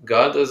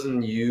 God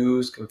doesn't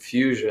use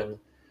confusion,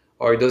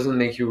 or He doesn't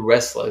make you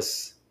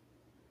restless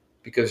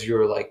because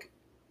you're like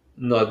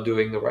not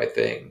doing the right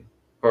thing,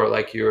 or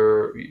like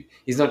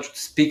He's not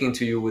speaking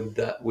to you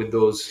with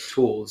those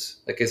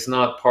tools. Like, it's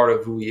not part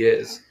of who He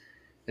is.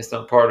 It's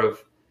not part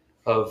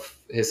of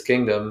His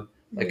kingdom.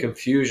 Like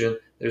confusion,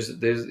 there's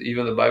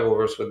even the Bible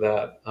verse with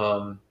that.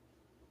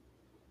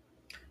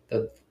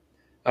 That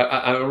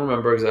I don't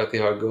remember exactly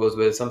how it goes,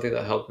 but it's something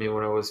that helped me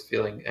when I was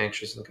feeling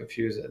anxious and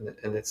confused.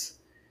 And it's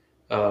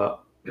uh,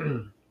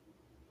 I'm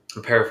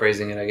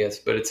paraphrasing it, I guess,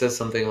 but it says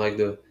something like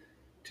the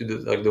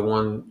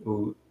one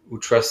who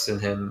trusts in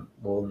Him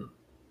will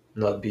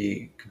not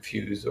be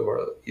confused,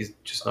 or He's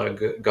just not a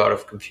good God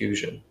of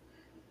confusion.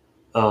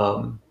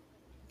 Um,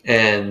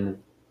 and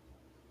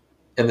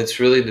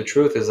it's really the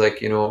truth is like,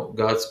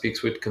 God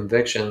speaks with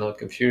conviction, not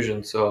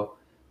confusion. So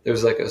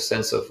there's like a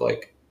sense of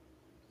like,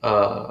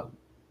 uh,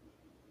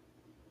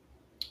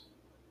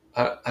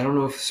 I don't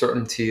know if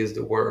certainty is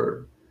the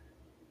word,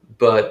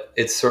 but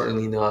it's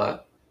certainly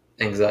not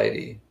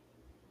anxiety,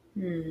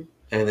 Mm.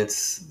 and it's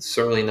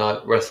certainly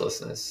not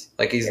restlessness.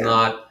 Like he's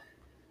not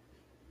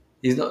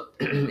he's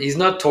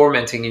not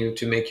tormenting you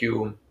to make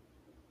you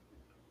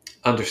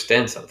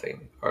understand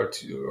something, or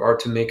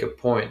to make a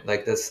point.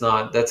 Like, that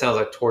sounds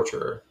like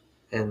torture,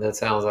 and that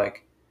sounds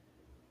like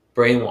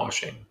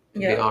brainwashing, to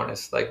be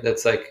honest. Like,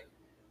 that's like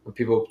when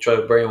people try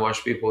to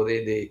brainwash people,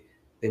 they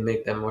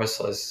make them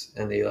restless,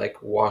 and they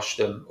like wash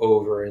them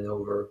over and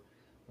over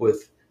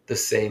with the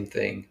same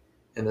thing.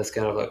 And that's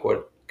kind of like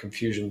what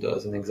confusion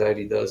does and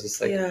anxiety does. It's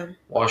like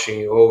washing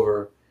you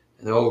over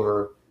and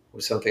over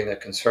with something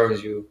that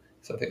concerns you,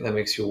 something that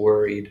makes you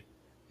worried.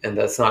 And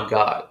that's not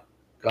God.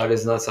 God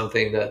is not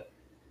something that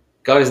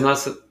God is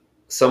not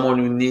someone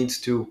who needs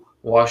to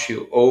wash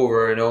you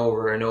over and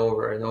over and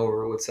over and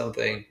over with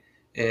something,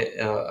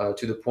 to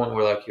the point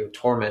where like you're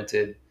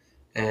tormented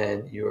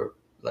and you're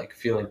like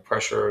feeling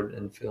pressured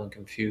and feeling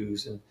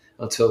confused, and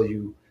until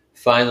you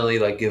finally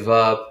like give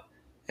up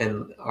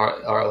and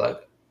are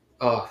like,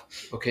 oh,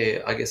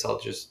 okay, I guess I'll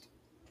just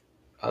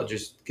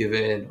give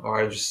in, or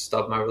I just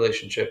stop my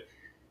relationship.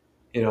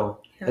 And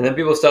then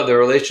people stop their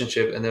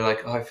relationship and they're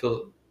like, oh, I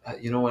feel,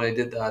 when I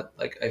did that,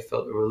 like I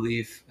felt a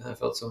relief and I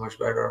felt so much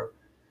better.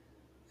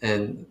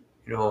 And,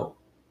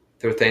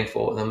 they're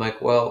thankful. And I'm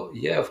like, well,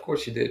 yeah, of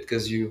course you did.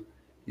 Because you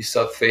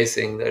stopped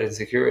facing that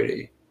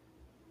insecurity,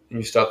 and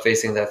you stopped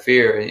facing that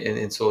fear.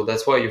 And so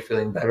that's why you're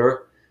feeling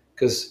better,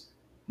 because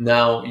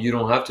now you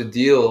don't have to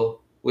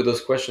deal with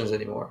those questions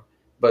anymore.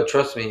 But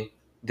trust me,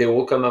 they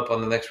will come up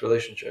on the next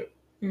relationship.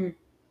 Mm.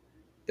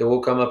 They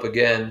will come up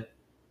again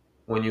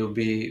when you'll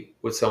be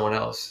with someone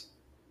else.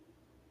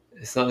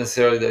 It's not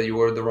necessarily that you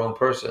were the wrong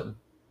person.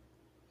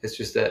 It's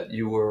just that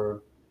you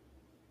were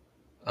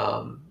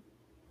um,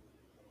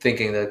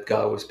 thinking that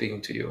God was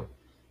speaking to you.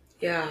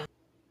 Yeah.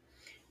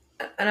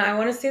 And I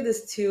want to say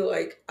this too.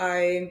 Like,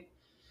 I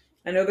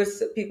know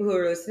there's people who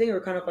are listening who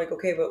are kind of like,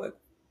 okay, but like,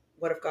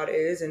 what if God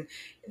is? And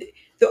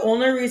the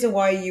only reason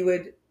why you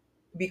would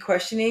be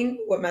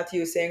questioning what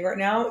Matthew is saying right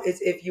now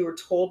is if you were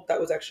told that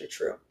was actually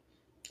true,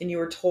 and you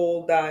were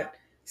told that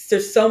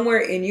there's somewhere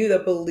in you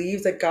that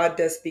believes that God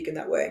does speak in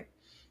that way.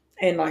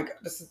 And like,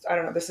 I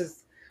don't know,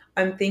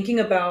 I'm thinking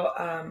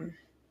about,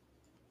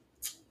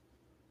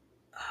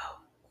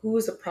 who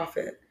is a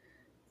prophet?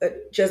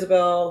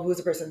 Jezebel, who's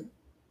the person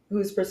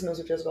knows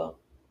of Jezebel?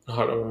 I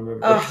don't remember.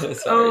 Oh,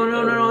 Sorry,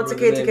 no, it's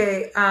okay, it's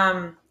okay.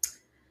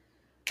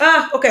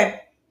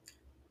 Okay.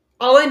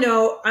 All I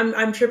know,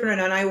 I'm tripping right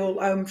now, and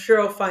I'm sure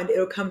I'll find it.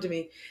 It'll come to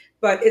me.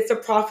 But it's a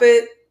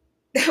prophet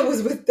that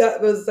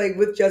was like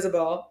with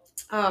Jezebel.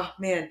 Oh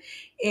man.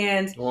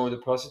 And the one with the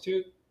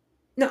prostitute?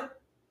 No.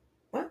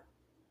 What?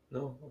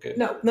 No, okay.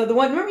 No, the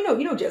one, remember,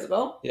 you know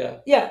Jezebel. Yeah.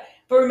 Yeah.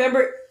 But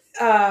remember,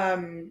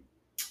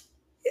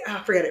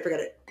 forget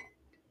it.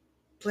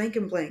 Blank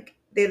and blank.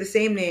 They had the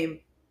same name,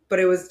 but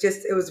it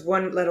was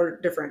one letter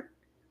different.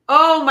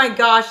 Oh my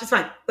gosh, it's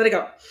fine. Let it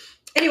go.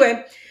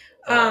 Anyway,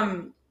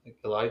 like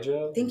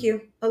Elijah. Thank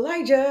you,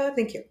 Elijah.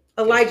 Thank you,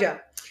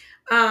 Elijah.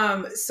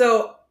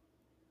 So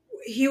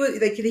he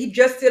was like, he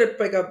just did a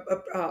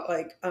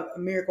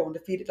miracle and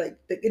defeated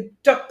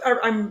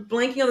I'm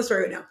blanking on the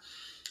story right now,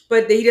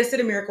 but he just did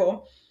a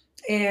miracle,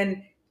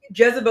 and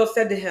Jezebel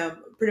said to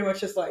him pretty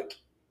much just like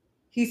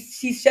he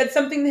said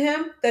something to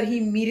him that he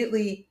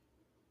immediately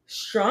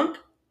shrunk,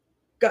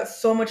 got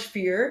so much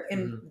fear,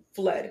 and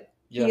fled.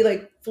 Yeah. He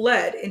like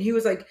fled, and he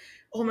was like,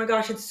 "Oh my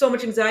gosh, it's so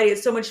much anxiety,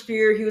 it's so much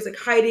fear." He was like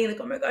hiding, like,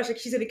 "Oh my gosh, like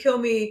she's gonna kill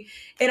me."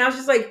 And I was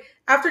just like,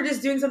 after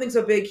just doing something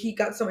so big, he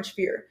got so much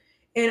fear.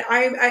 And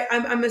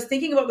I'm just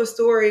thinking about the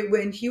story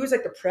when he was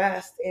like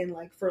depressed and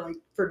like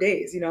for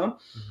days, you know.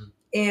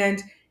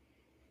 And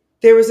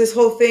there was this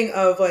whole thing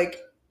of like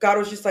God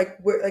was just like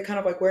like kind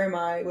of like, where am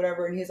I,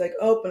 whatever. And he's like,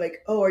 oh, but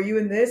like, oh, are you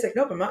in this? Like,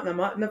 nope, I'm not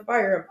in the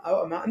fire.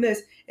 I'm not in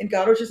this. And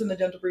God was just in the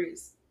gentle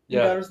breeze. And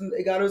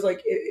Yeah. God was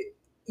like,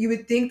 you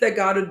would think that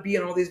God would be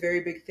in all these very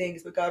big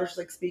things, but God was just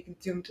like speaking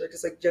to him to like,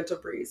 just like gentle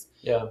breeze.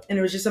 Yeah. And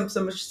it was just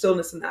so much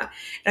stillness in that.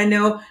 And I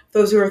know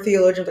those who are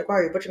theologians like, wow,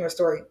 you're butchering my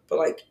story, but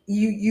like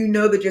you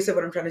know the gist of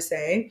what I'm trying to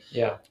say.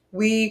 Yeah.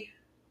 We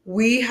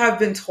have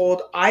been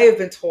told, I have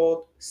been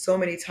told so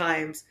many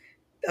times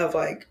of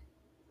like,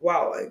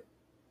 wow, like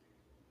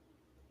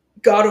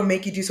God will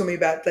make you do so many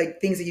bad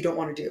like things that you don't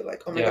want to do.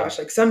 Like, oh my gosh,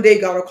 like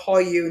someday God will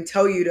call you and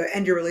tell you to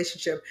end your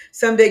relationship.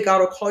 Someday God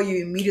will call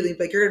you immediately,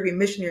 like, you're gonna be a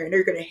missionary and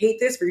you're gonna hate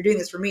this, but you're doing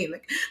this for me. And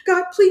like,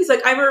 God, please,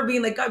 like I remember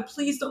being like, God,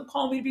 please don't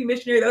call me to be a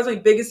missionary. That was my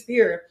biggest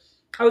fear.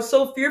 I was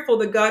so fearful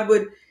that God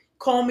would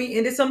call me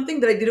into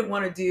something that I didn't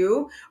want to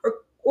do,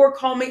 or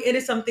call me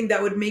into something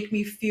that would make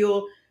me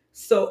feel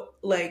so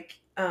like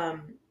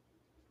that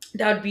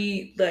would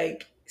be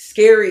like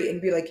scary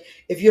and be like,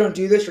 if you don't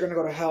do this, you're gonna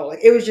go to hell. Like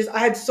it was just, I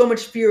had so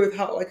much fear with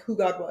how like who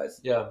God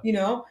was. Yeah. You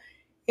know?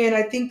 And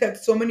I think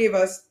that so many of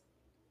us,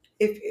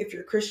 if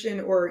you're Christian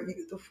or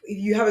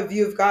you have a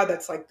view of God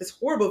that's like this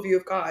horrible view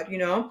of God, you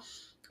know,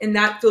 and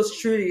that feels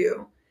true to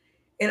you.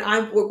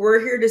 And what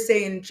we're here to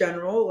say in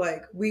general,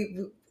 like we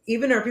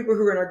even our people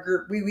who are in our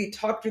group, we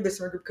talk through this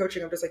in our group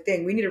coaching. I'm just like,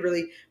 dang, we need to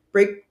really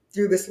break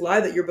through this lie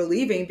that you're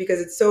believing,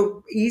 because it's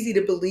so easy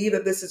to believe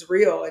that this is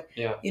real. Like,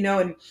 you know,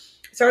 and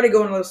sorry to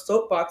go on a little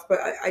soapbox, but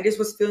I just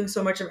was feeling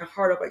so much in my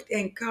heart of like,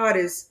 dang, God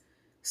is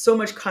so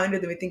much kinder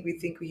than we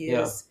think he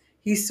is.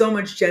 He's so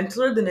much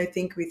gentler than I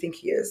think we think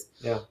he is.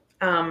 Yeah.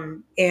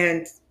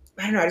 And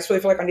I don't know, I just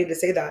really feel like I need to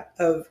say that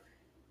of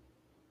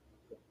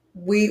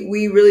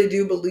we really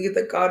do believe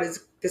that God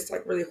is this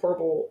like really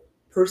horrible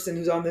person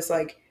who's on this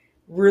like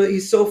really,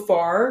 he's so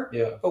far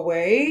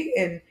away,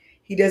 and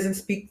he doesn't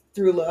speak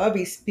through love.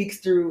 He speaks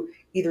through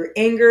either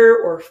anger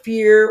or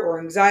fear or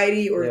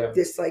anxiety or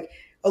this like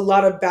a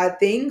lot of bad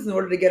things in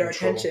order to get our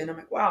attention. I'm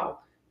like, wow,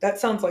 that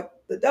sounds like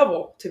the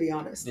devil, to be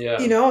honest.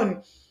 You know,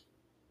 and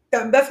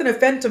that's going to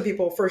offend some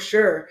people for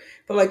sure.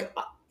 But like,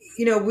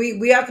 you know,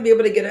 we have to be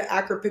able to get an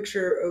accurate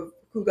picture of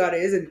who God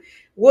is and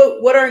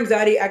what our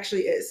anxiety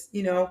actually is,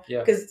 you know,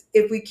 because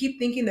if we keep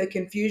thinking that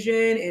confusion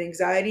and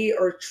anxiety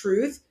are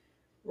truth,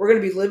 we're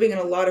going to be living in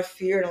a lot of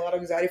fear and a lot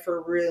of anxiety for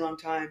a really long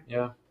time.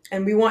 Yeah.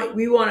 And we want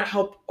to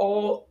help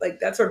all, like,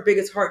 that's our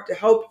biggest heart, to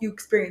help you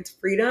experience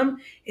freedom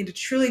and to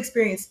truly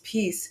experience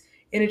peace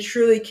and to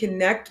truly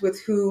connect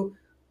with who,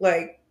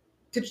 like,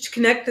 to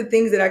connect to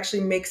things that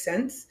actually make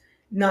sense,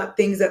 not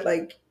things that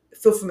like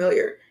feel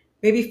familiar.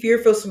 Maybe fear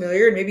feels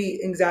familiar, and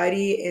maybe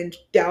anxiety and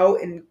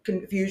doubt and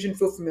confusion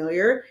feel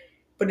familiar,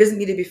 but it doesn't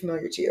need to be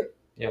familiar to you.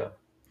 Yeah.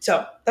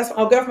 So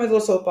I'll get off my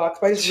little soapbox,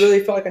 but I just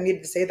really felt like I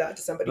needed to say that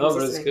to somebody. No,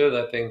 but it's good.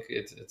 I think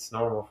it's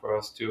normal for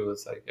us too.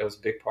 It's like it was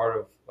a big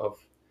part of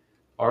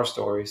our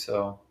story.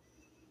 So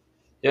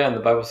yeah, and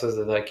the Bible says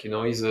that, like, you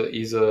know, he's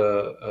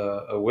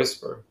a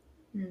whisper.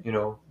 You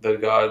know,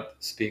 that God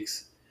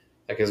speaks,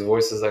 like his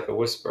voice is like a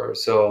whisper.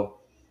 So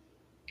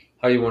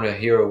how do you want to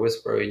hear a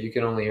whisper? You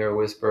can only hear a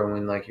whisper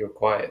when like you're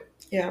quiet.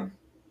 Yeah.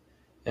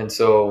 And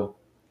so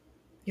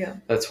yeah,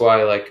 that's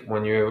why, like,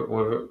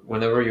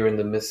 whenever you're in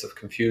the midst of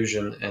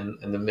confusion and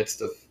in the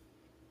midst of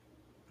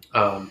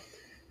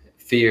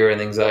fear and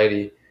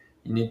anxiety,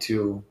 you need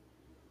to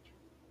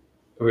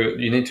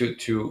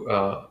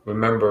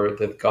remember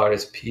that God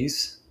is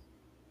peace,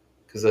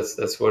 because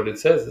that's what it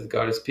says, that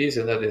God is peace,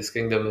 and that his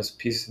kingdom is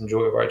peace and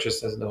joy,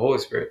 righteousness, and the Holy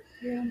Spirit.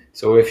 Yeah.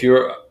 So if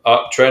you're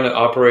trying to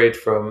operate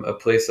from a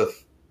place of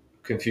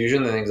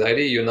confusion and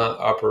anxiety, you're not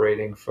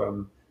operating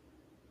from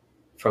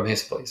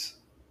his place,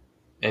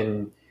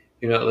 and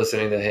you're not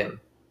listening to him.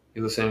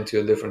 You're listening to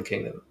a different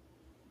kingdom.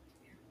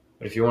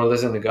 But if you want to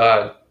listen to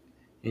God,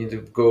 you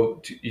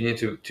need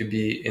to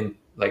be in,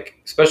 like,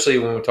 especially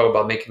when we talk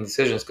about making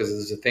decisions, because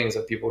there's the things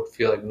that people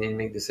feel like need to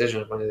make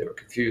decisions when they're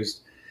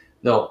confused.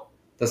 No,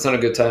 that's not a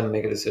good time to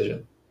make a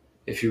decision.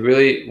 If you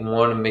really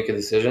want to make a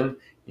decision,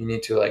 you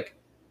need to, like,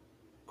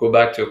 go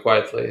back to a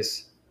quiet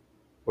place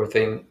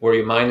where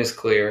your mind is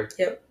clear.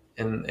 Yep.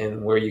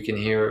 And where you can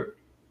hear,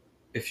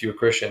 if you're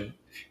Christian,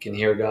 if you can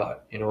hear God,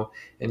 you know.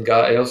 And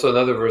God, also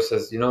another verse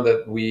says, you know,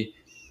 that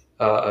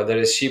that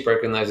his sheep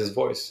recognize his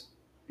voice.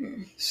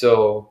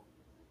 So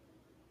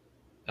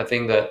I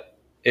think that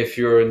if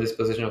you're in this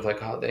position of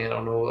like, oh dang, I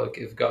don't know, like,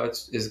 is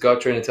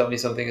God trying to tell me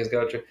something?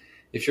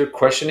 If you're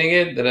questioning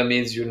it, then that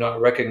means you're not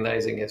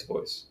recognizing his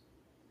voice.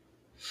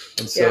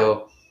 And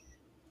so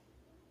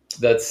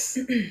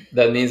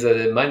that means that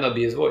it might not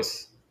be his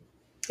voice.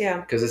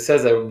 Yeah. because it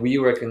says that we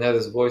recognize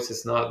his voice.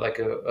 It's not like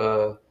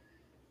a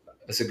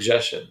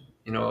suggestion,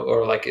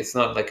 or like it's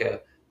not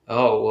like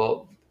oh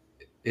well,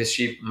 his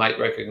sheep might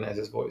recognize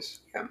his voice.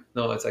 Yeah.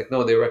 No, it's like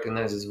no, they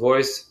recognize his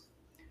voice,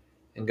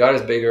 and God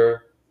is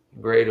bigger,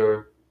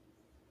 greater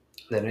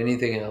than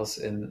anything else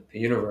in the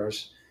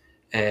universe,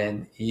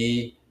 and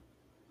He,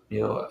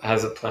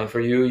 has a plan for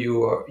you.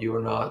 You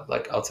are not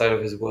like outside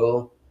of His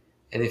will,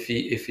 and if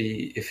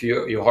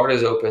your heart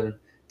is open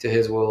to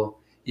His will,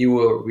 He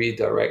will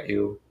redirect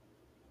you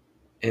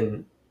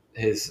in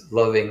His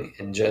loving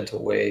and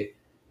gentle way.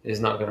 It is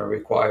not going to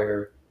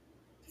require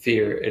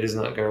fear. It is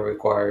not going to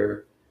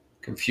require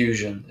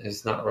confusion.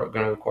 It's not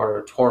going to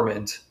require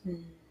torment,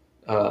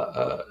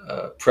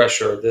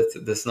 pressure.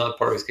 That's not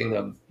part of His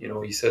kingdom.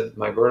 He said,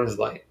 "My burden is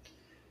light."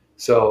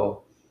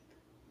 So,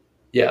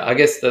 yeah, I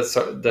guess that's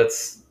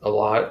a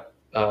lot.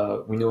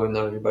 We know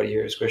not everybody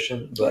here is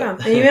Christian, Yeah.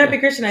 but And you may not be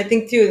Christian. I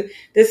think too,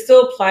 this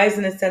still applies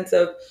in a sense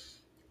of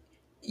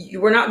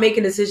we're not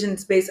making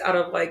decisions based out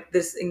of like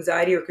this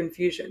anxiety or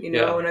confusion,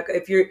 Yeah. and like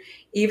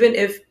even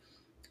if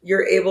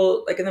you're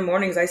able, like in the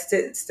mornings, I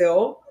sit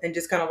still and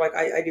just kind of like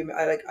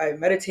I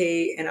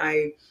meditate and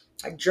I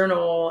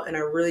journal and I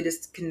really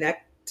just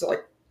connect to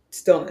like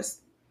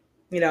stillness,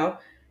 you know,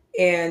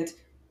 and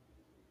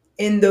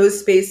in those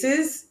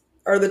spaces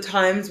are the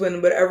times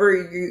when whatever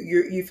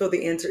you feel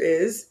the answer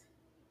is,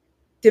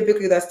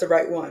 typically that's the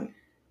right one.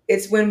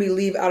 It's when we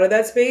leave out of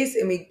that space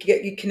and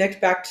you connect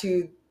back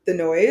to the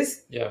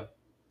noise yeah,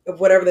 of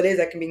whatever that is.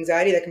 That can be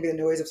anxiety, that can be the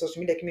noise of social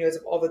media, that can be the noise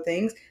of all the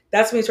things.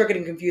 That's when we start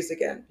getting confused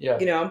again,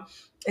 yeah,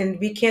 and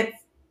we can't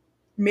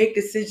make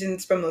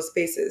decisions from those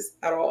spaces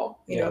at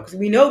all, yeah, because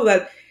we know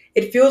that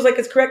it feels like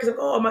it's correct because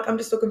I'm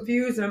just so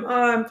confused and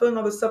I'm feeling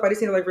all this stuff. I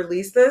just need to like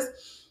release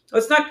this.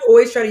 Let's not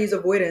always try to use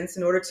avoidance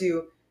in order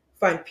to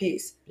find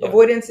peace. Yeah.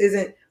 Avoidance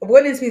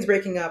means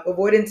breaking up.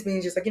 Avoidance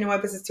means just like, you know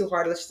what, this is too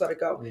hard. Let's just let it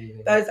go.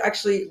 leaving. That is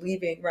actually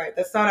leaving, right?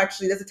 That's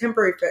a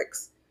temporary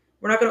fix.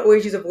 We're not going to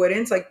always use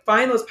avoidance. Like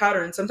find those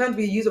patterns. Sometimes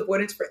we use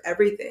avoidance for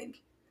everything,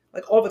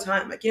 like all the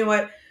time. Like, you know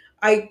what,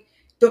 I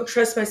don't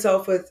trust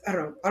myself with, I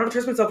don't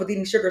trust myself with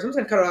eating sugar, so I'm just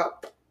gonna cut it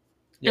out.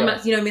 Yeah. I'm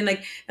not, you know what I mean?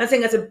 Like, not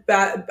saying that's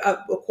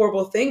a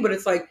horrible thing, but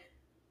it's like,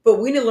 but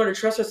we need to learn to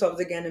trust ourselves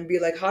again and be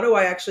like, how do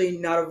I actually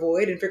not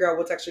avoid and figure out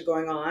what's actually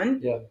going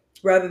on? Yeah.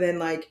 Rather than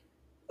like,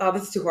 oh,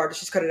 this is too hard. Let's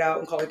just cut it out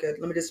and call it good.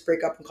 Let me just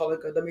break up and call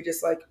it good. Let me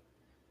just like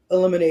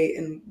eliminate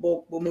and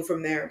we'll move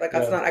from there. Like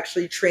that's Yeah. not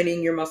actually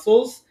training your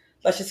muscles.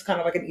 That's just kind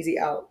of like an easy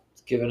out.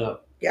 It's giving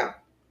up. Yeah.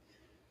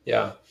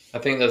 Yeah. I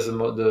think that's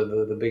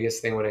the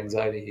biggest thing with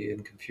anxiety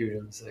and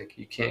confusion. It's like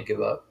you can't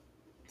give up.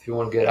 If you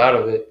want to get out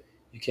of it,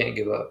 you can't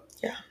give up.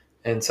 Yeah.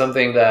 And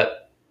something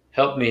that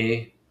helped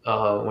me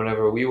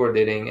whenever we were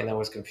dating and I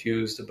was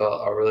confused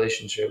about our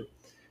relationship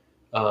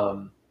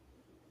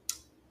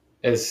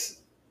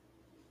is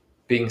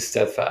being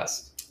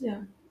steadfast.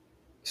 Yeah.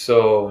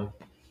 So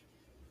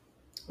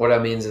what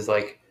that means is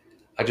like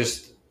I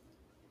just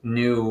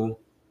knew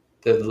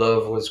that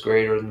love was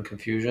greater than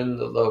confusion,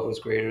 that love was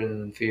greater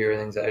than fear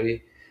and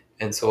anxiety.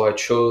 And so I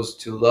chose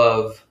to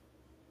love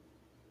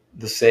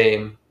the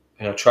same.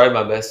 And I tried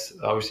my best.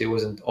 Obviously, it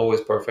wasn't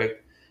always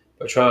perfect,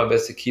 but I tried my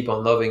best to keep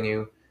on loving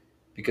you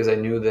because I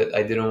knew that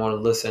I didn't want to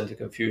listen to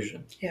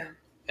confusion. Yeah.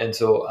 And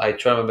so I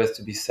tried my best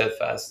to be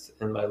steadfast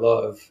in my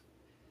love.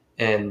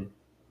 And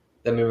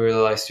that made me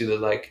realize too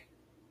that like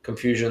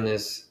confusion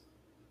is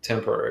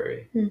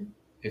temporary.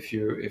 If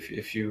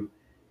you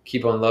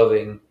keep on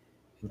loving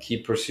and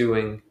keep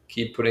pursuing,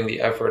 keep putting the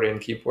effort in,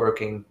 keep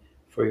working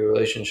for your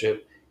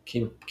relationship,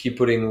 keep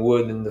putting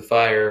wood in the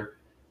fire,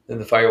 then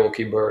the fire will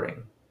keep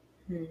burning.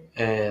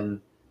 And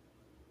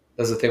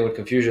that's the thing with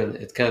confusion;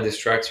 it kind of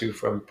distracts you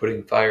from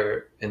putting putting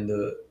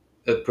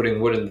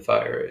wood in the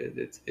fire.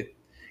 It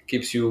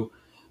keeps you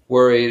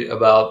worried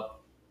about,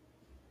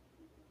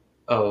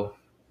 oh,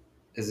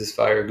 is this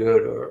fire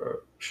good,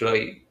 or should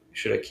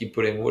I keep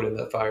putting wood in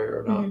that fire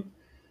or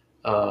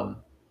not?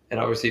 And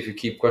obviously, if you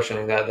keep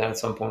questioning that, then at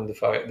some point the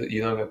fire,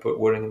 you're not going to put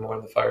wood anymore,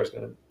 and the fire is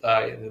going to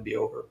die, and it'll be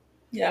over.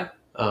 Yeah.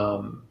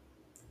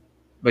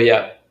 But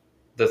yeah,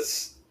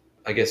 that's,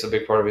 I guess, a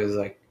big part of it is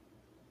like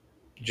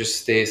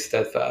just stay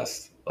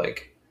steadfast.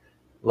 Like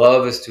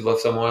love is to love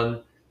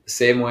someone the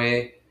same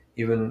way,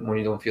 even when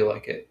you don't feel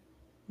like it.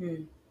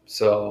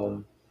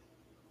 So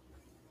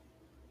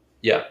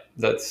yeah,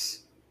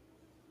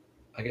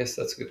 I guess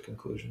that's a good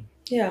conclusion.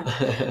 Yeah.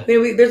 I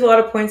mean, there's a lot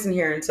of points in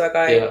here, and so like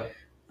I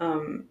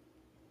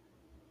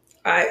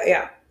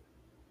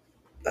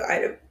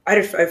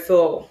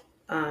feel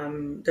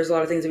there's a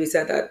lot of things that we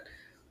said that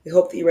we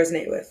hope that you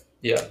resonate with.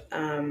 Yeah.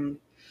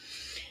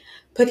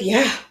 But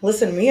yeah,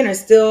 listen, me and I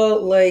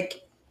still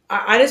like.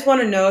 I just want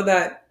to know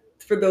that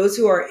for those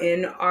who are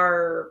in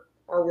our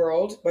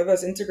world, whether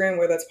that's Instagram,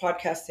 whether that's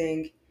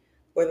podcasting,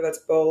 whether that's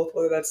both,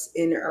 whether that's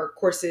in our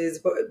courses,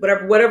 but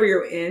whatever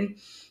you're in,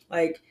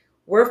 like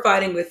we're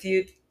fighting with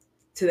you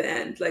to the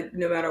end, like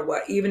no matter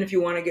what. Even if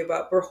you want to give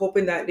up, we're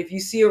hoping that if you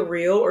see a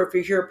reel or if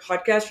you hear a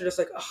podcast, you're just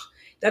like, oh,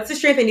 that's the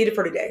strength I needed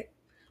for today.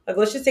 Like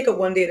let's just take it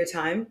one day at a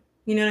time.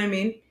 You know what I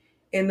mean?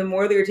 And the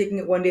more that you're taking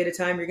it one day at a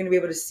time, you're going to be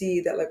able to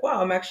see that, like,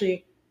 wow, I'm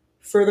actually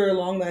further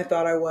along than I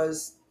thought I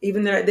was,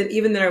 even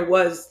than I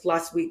was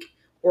last week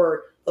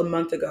or a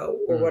month ago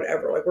or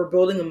whatever. Like, we're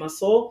building a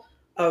muscle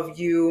of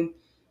you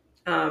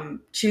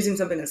choosing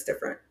something that's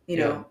different, you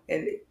know,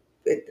 and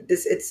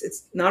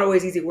it's not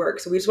always easy work.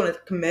 So we just want to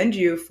commend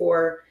you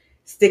for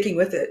sticking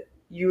with it.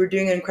 You were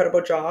doing an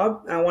incredible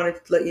job, and I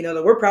wanted to let you know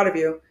that we're proud of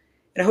you,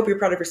 and I hope you're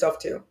proud of yourself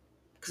too,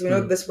 because we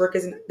know this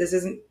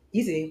isn't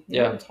easy.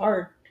 You know, it's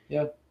hard.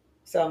 Yeah.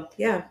 So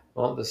yeah.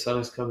 Well, the sun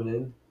is coming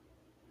in,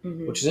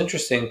 which is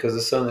interesting because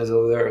the sun is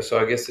over there, so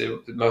I guess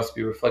it must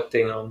be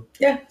reflecting on.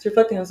 Yeah, it's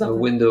reflecting on something. A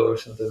window or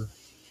something.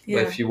 Yeah.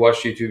 But if you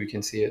watch YouTube, you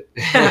can see it.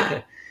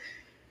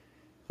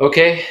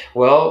 Okay.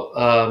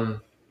 Well,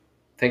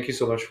 thank you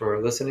so much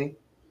for listening.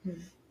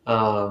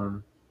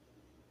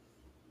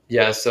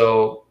 Yeah.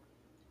 So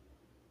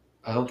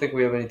I don't think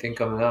we have anything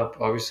coming up.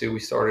 Obviously, we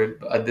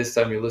started at this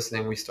time you're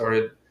listening. We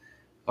started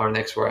our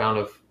next round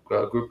of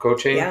group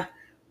coaching. Yeah.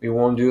 We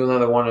won't do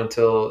another one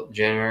until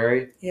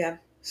January. Yeah.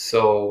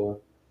 So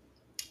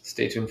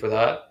stay tuned for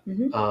that.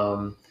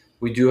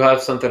 We do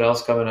have something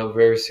else coming up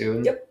very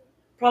soon. Yep.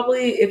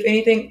 Probably, if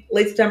anything,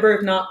 late September,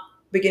 if not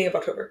beginning of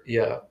October.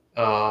 Yeah.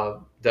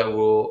 That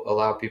will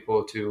allow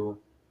people to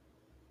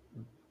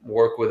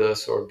work with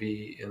us or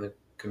be in the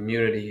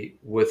community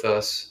with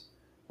us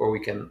where we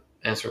can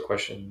answer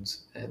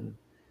questions and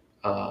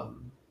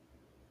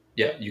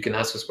you can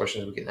ask us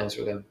questions, we can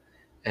answer them,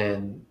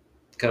 and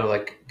kind of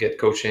like get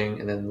coaching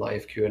and then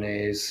live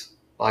Q&As,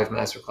 live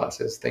master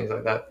classes, things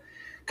like that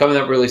coming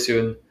up really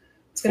soon.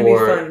 It's gonna be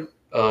fun.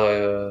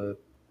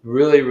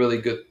 Really, really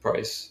good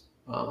price,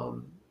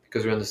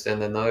 because we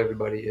understand that not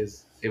everybody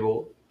is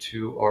able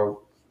to or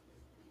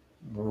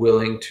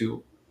willing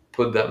to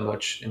put that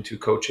much into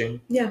coaching.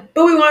 Yeah,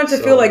 but we want it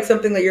to feel like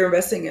something that you're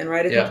investing in,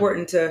 right? It's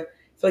important to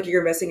feel like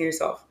you're investing in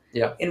yourself.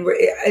 Yeah, and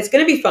it's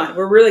going to be fun.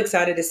 We're really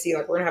excited to see,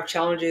 like, we're going to have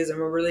challenges, and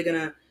we're really going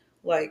to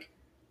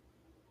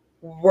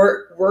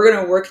we're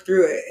going to work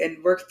through it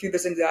and work through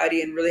this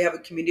anxiety and really have a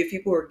community of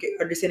people who are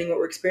understanding what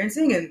we're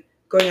experiencing and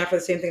going after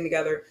the same thing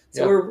together.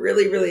 So we're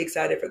really, really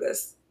excited for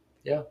this.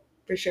 Yeah,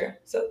 for sure.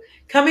 So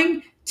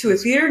coming to a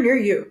theater near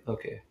you.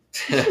 Okay.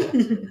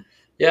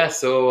 Yeah.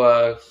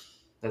 So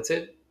that's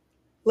it.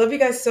 Love you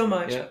guys so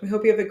much. Yeah. We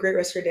hope you have a great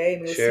rest of your day,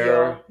 and we'll see you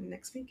all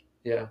next week.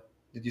 Yeah.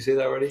 Did you say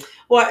that already?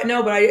 Well,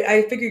 no, but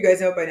I figure you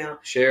guys know it by now.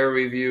 Share,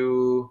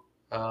 review,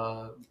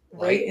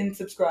 rate and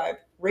subscribe.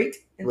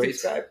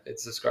 Subscribe.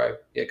 It's subscribe.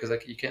 Yeah, because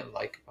you can't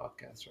like a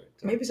podcast, right?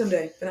 So. Maybe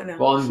someday, but not now.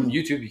 Well, on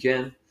YouTube you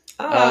can.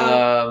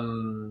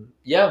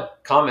 Yeah,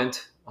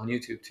 comment on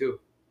YouTube too.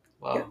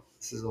 Wow, yeah.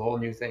 This is a whole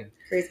new thing.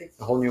 Crazy.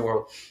 A whole new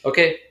world.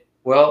 Okay,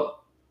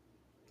 well,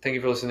 thank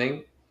you for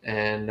listening,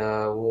 and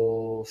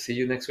we'll see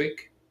you next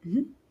week.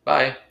 Mm-hmm.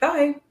 Bye.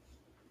 Bye.